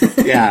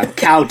 Yeah,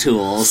 cow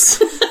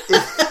tools.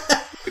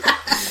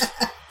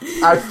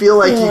 I feel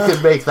like you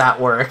could make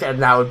that work,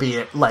 and that would be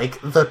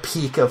the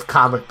peak of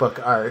comic book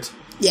art.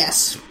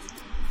 Yes.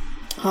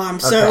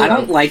 So I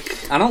don't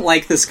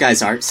like this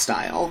guy's art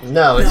style.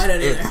 No, I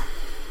don't either.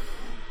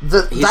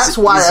 That's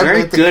why he's I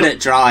very made good at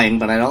drawing,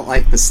 but I don't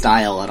like the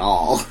style at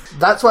all.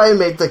 That's why I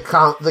made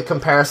the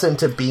comparison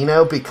to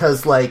Beano,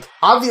 because,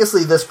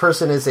 obviously this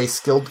person is a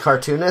skilled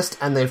cartoonist,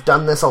 and they've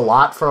done this a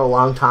lot for a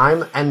long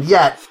time, and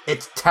yet,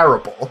 it's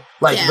terrible.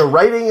 The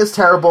writing is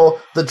terrible,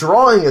 the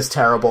drawing is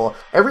terrible,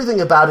 everything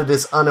about it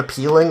is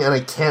unappealing, and I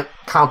can't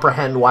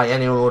comprehend why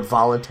anyone would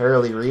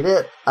voluntarily read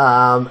it,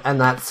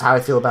 and that's how I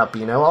feel about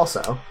Beano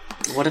also.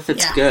 What if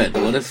it's good?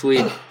 What if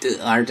we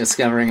are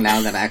discovering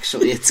now that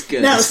actually it's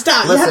good? No,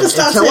 stop. Listen, you have to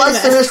stop until saying I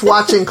that. finish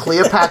watching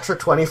Cleopatra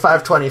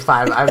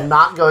 2525, I'm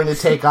not going to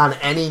take on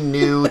any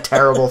new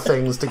terrible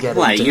things to get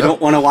Why, into. you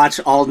don't want to watch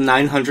all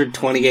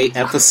 928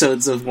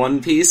 episodes of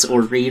One Piece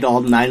or read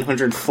all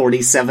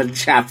 947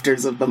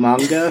 chapters of the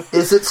manga?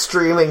 Is it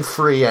streaming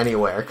free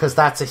anywhere? Because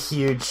that's a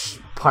huge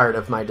part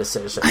of my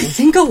decision. I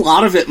think a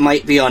lot of it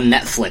might be on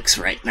Netflix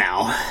right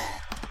now.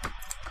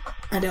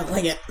 I don't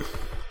like it.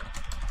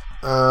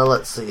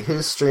 Let's see.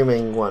 Who's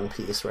streaming One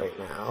Piece right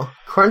now?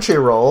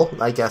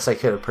 Crunchyroll. I guess I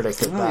could have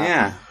predicted Oh, that.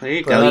 yeah. There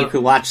you go. You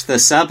could watch the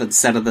sub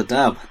instead of the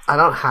dub. I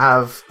don't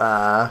have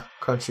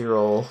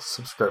Crunchyroll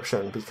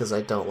subscription because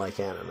I don't like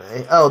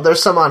anime. Oh,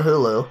 there's some on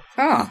Hulu.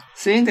 Oh,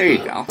 see? There you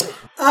go.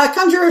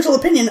 Controversial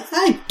opinion,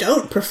 I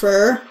don't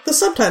prefer the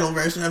subtitle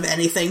version of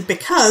anything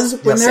because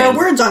when there same. are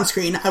words on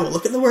screen, I will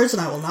look at the words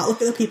and I will not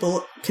look at the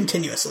people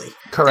continuously.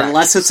 Correct.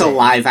 Unless it's Same. a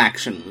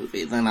live-action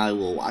movie, then I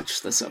will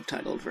watch the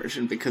subtitled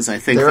version because I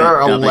think There that are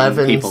dubbing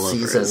 11 people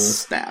seasons. over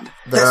is bad.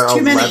 There That's are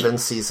too many. 11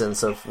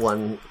 seasons of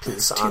One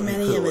Piece That's too on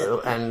many of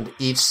Hulu, and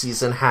each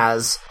season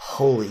has,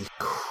 holy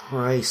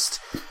Christ,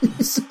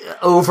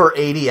 over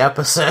 80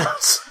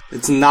 episodes.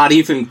 It's not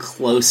even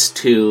close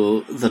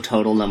to the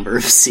total number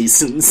of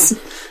seasons.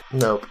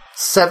 Nope.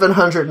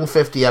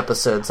 750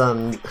 episodes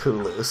on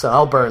Hulu, so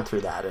I'll burn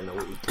through that in a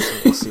week,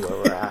 and we'll see where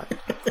we're at.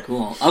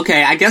 Cool.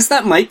 Okay, I guess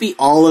that might be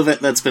all of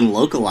it that's been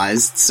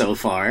localized so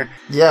far.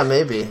 Yeah,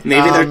 maybe.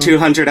 Maybe they're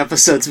 200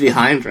 episodes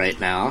behind right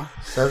now.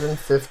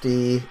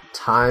 750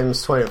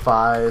 times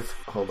 25,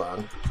 hold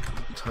on,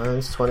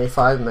 times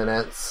 25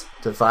 minutes,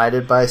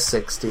 divided by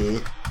 60.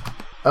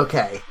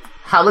 Okay,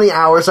 how many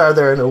hours are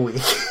there in a week?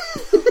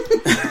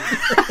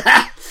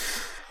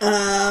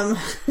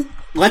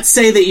 Let's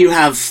say that you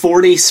have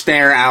 40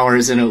 spare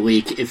hours in a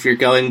week if you're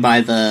going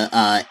by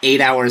the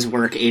 8 hours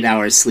work, 8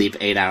 hours sleep,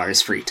 8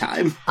 hours free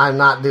time. I'm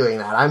not doing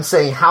that. I'm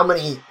saying how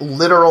many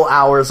literal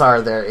hours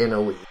are there in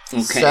a week?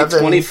 Okay,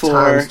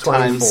 24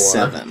 times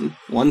 7.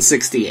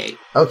 168.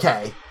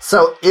 Okay,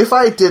 so if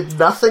I did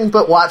nothing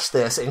but watch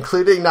this,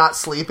 including not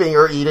sleeping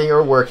or eating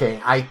or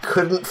working, I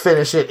couldn't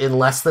finish it in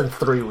less than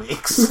 3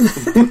 weeks.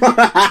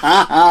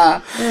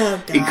 Oh,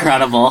 God.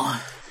 Incredible.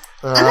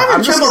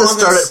 I'm just going to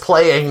start it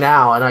playing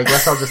now, and I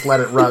guess I'll just let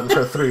it run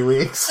for 3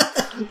 weeks.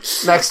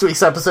 Next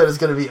week's episode is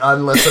going to be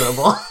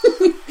unlistenable.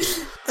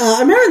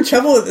 I'm having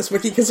trouble with this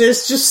wiki because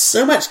there's just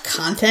so much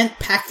content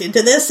packed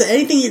into this that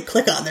anything you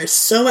click on, there's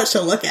so much to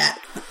look at,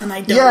 and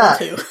I don't want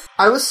to.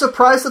 I was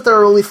surprised that there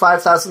are only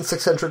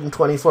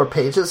 5,624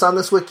 pages on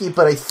this wiki,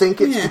 but I think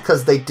it's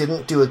because they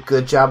didn't do a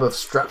good job of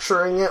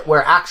structuring it,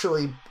 where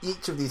actually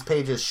each of these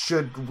pages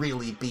should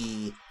really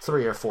be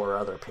 3 or 4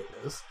 other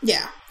pages.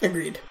 Yeah,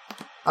 agreed.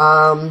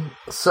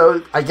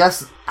 So I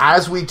guess,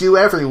 as we do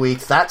every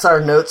week, that's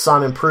our notes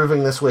on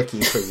improving this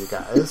wiki for you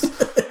guys.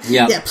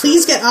 Yeah,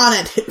 please get on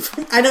it.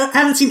 I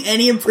haven't seen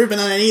any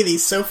improvement on any of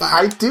these so far.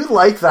 I do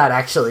like that,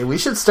 actually. We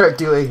should start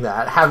doing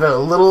that. Have a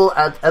little,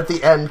 at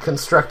the end,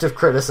 constructive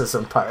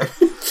criticism part.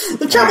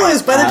 The trouble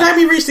is, by the time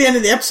we reach the end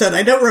of the episode,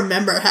 I don't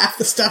remember half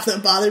the stuff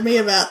that bothered me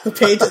about the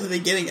page at the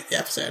beginning of the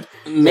episode.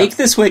 Make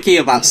this wiki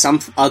about some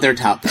other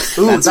topic.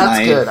 Ooh,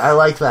 that's good. I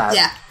like that.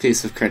 Yeah.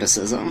 Piece of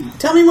criticism.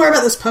 Tell me more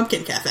about this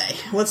Pumpkin Cafe.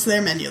 What's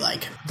their menu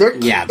like? There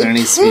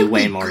needs to be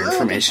way more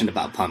information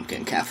about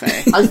Pumpkin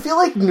Cafe. I feel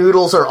like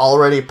noodles are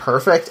already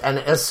perfect, and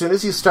as soon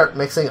as you start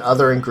mixing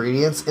other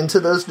ingredients into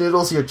those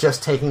noodles, you're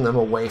just taking them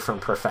away from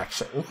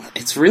perfection.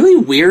 It's really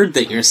weird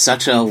that you're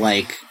such a,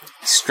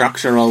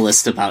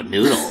 structuralist about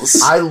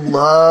noodles. I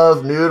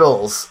love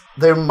noodles.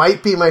 They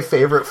might be my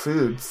favorite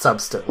food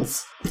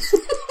substance.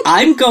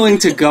 I'm going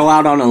to go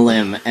out on a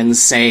limb and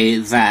say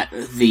that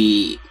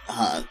the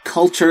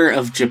culture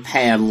of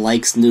Japan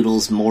likes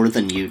noodles more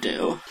than you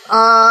do.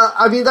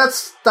 I mean,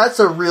 that's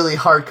a really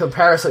hard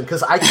comparison,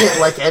 because I can't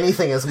like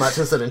anything as much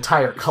as an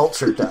entire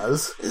culture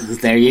does.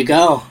 There you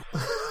go.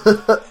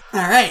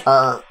 Alright.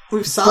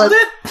 We've solved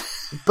it?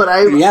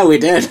 Yeah, we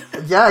did.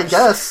 Yeah, I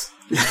guess.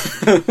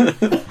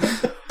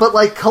 But,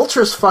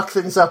 cultures fuck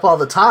things up all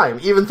the time,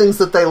 even things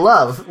that they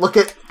love. Look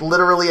at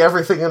literally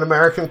everything in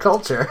American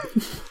culture.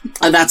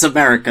 And that's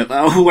America,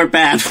 though. We're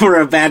bad.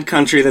 We're a bad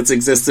country that's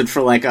existed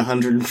for,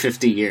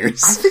 150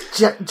 years. I think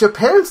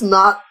Japan's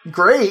not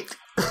great.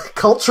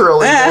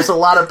 Culturally, there's a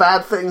lot of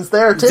bad things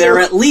there, too. They're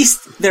at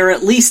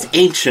least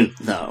ancient,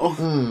 though.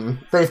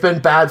 They've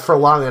been bad for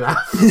long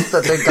enough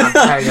that they've got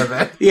the hang of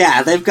it.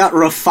 Yeah, they've got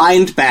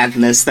refined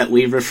badness that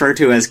we refer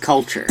to as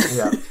culture.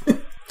 Yeah.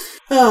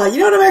 You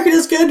know what America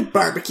does good?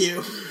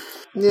 Barbecue.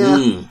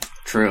 Yeah.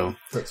 True.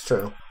 That's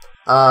true.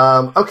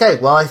 Okay,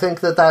 well, I think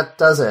that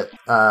does it.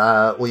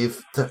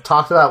 We've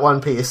talked about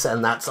One Piece,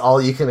 and that's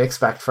all you can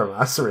expect from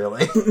us,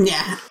 really.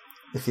 Yeah.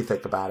 If you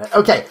think about it.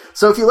 Okay,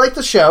 so if you like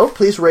the show,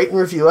 please rate and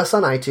review us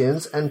on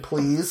iTunes, and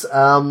please,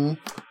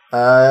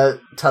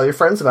 tell your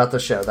friends about the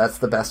show. That's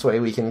the best way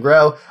we can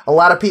grow. A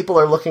lot of people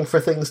are looking for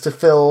things to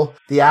fill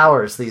the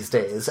hours these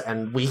days,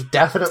 and we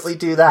definitely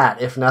do that,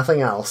 if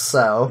nothing else,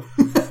 so...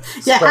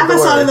 Yeah, have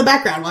us on in the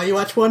background while you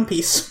watch One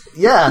Piece.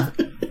 Yeah,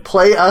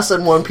 play us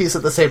and One Piece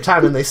at the same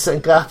time, and they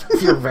sync up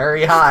if you're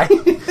very high.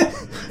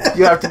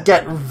 You have to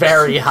get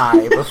very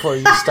high before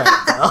you start,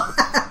 though.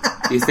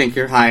 You think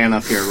you're high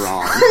enough, you're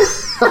wrong.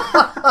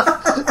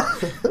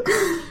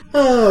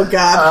 Oh,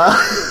 God.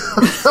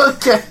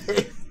 Okay.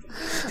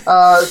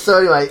 So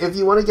anyway, if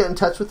you want to get in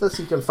touch with us,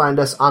 you can find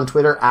us on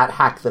Twitter at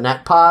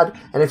HackTheNetPod.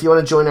 And if you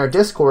want to join our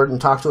Discord and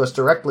talk to us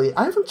directly,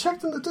 I haven't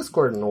checked in the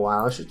Discord in a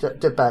while. I should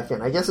dip back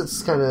in. I guess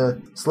it's kind of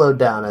slowed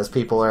down as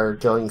people are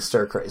going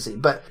stir crazy.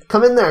 But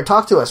come in there and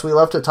talk to us. We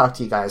love to talk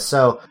to you guys.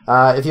 So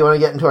if you want to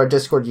get into our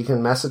Discord, you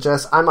can message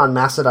us. I'm on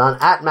Mastodon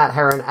at Matt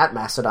Heron at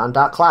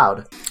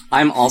Mastodon.cloud.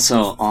 I'm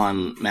also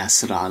on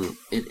Mastodon.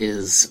 It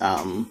is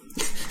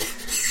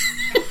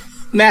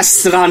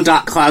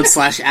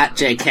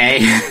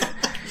Mastodon.cloud/@JK.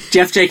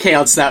 Jeff JK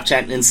on Snapchat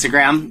and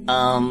Instagram.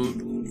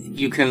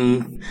 You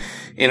can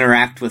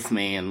interact with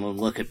me and we'll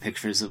look at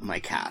pictures of my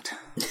cat.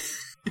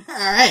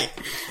 Alright.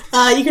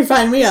 You can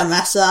find me on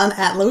Mastodon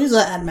at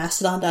Louisa at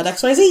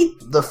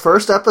mastodon.xyz. The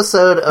first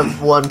episode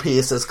of One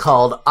Piece is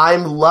called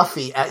I'm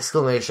Luffy!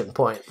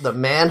 The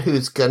man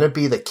who's gonna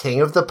be the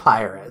king of the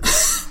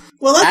pirates.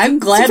 Well, I'm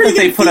glad that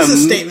they put a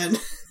statement.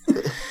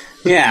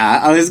 Yeah,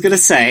 I was gonna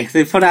say,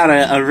 they put out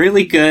a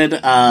really good,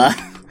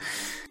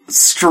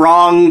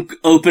 strong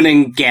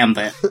opening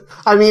gambit.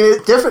 I mean,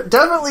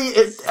 definitely,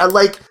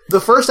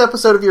 the first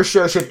episode of your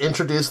show should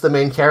introduce the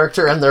main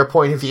character and their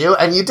point of view,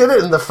 and you did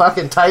it in the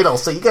fucking title,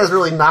 so you guys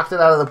really knocked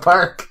it out of the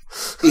park.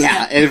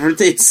 Yeah,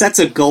 it sets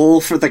a goal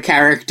for the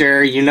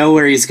character, you know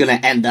where he's gonna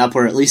end up,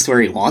 or at least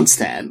where he wants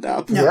to end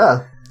up.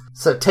 Yeah.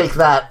 So take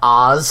that,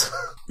 Oz.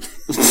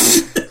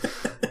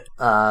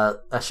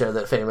 a show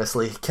that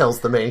famously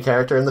kills the main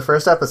character in the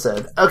first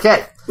episode.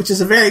 Okay. Which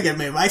is a very good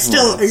move. I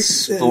still...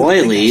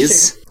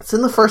 Spoilies. It's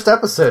in the first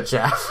episode,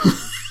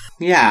 Jeff.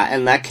 Yeah,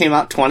 and that came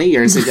out 20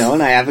 years ago,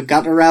 and I haven't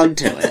gotten around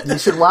to it. You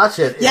should watch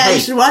it. Yeah, you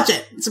should watch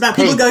it. It's about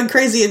people going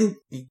crazy in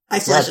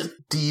isolation. Yeah,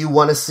 do you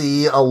want to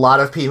see a lot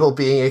of people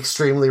being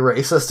extremely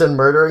racist and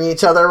murdering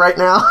each other right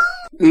now?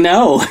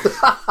 No.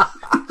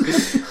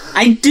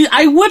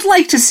 I would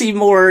like to see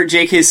more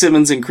J.K.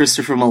 Simmons and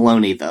Christopher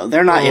Maloney, though.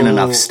 They're not in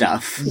enough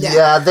stuff.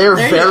 Yeah, they're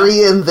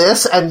very in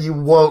this, and you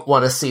won't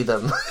want to see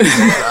them.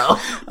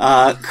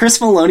 Chris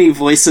Maloney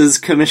voices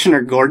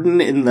Commissioner Gordon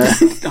in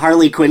the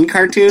Harley Quinn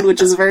cartoon,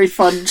 which is a very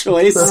fun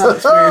choice.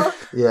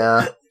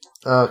 Yeah.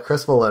 Oh,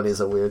 Chris Maloney's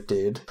a weird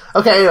dude.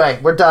 Okay, anyway,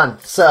 we're done.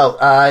 So,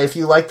 if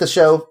you like the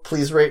show,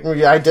 please rate and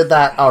review. I did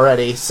that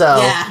already, so...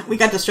 Yeah, we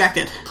got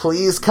distracted.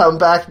 Please come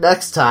back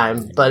next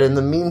time, but in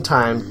the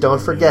meantime,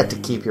 don't forget to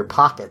keep your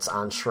pockets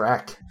on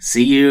Shrek.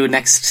 See you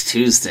next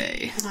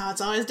Tuesday. Oh,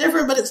 it's always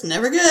different, but it's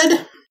never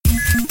good.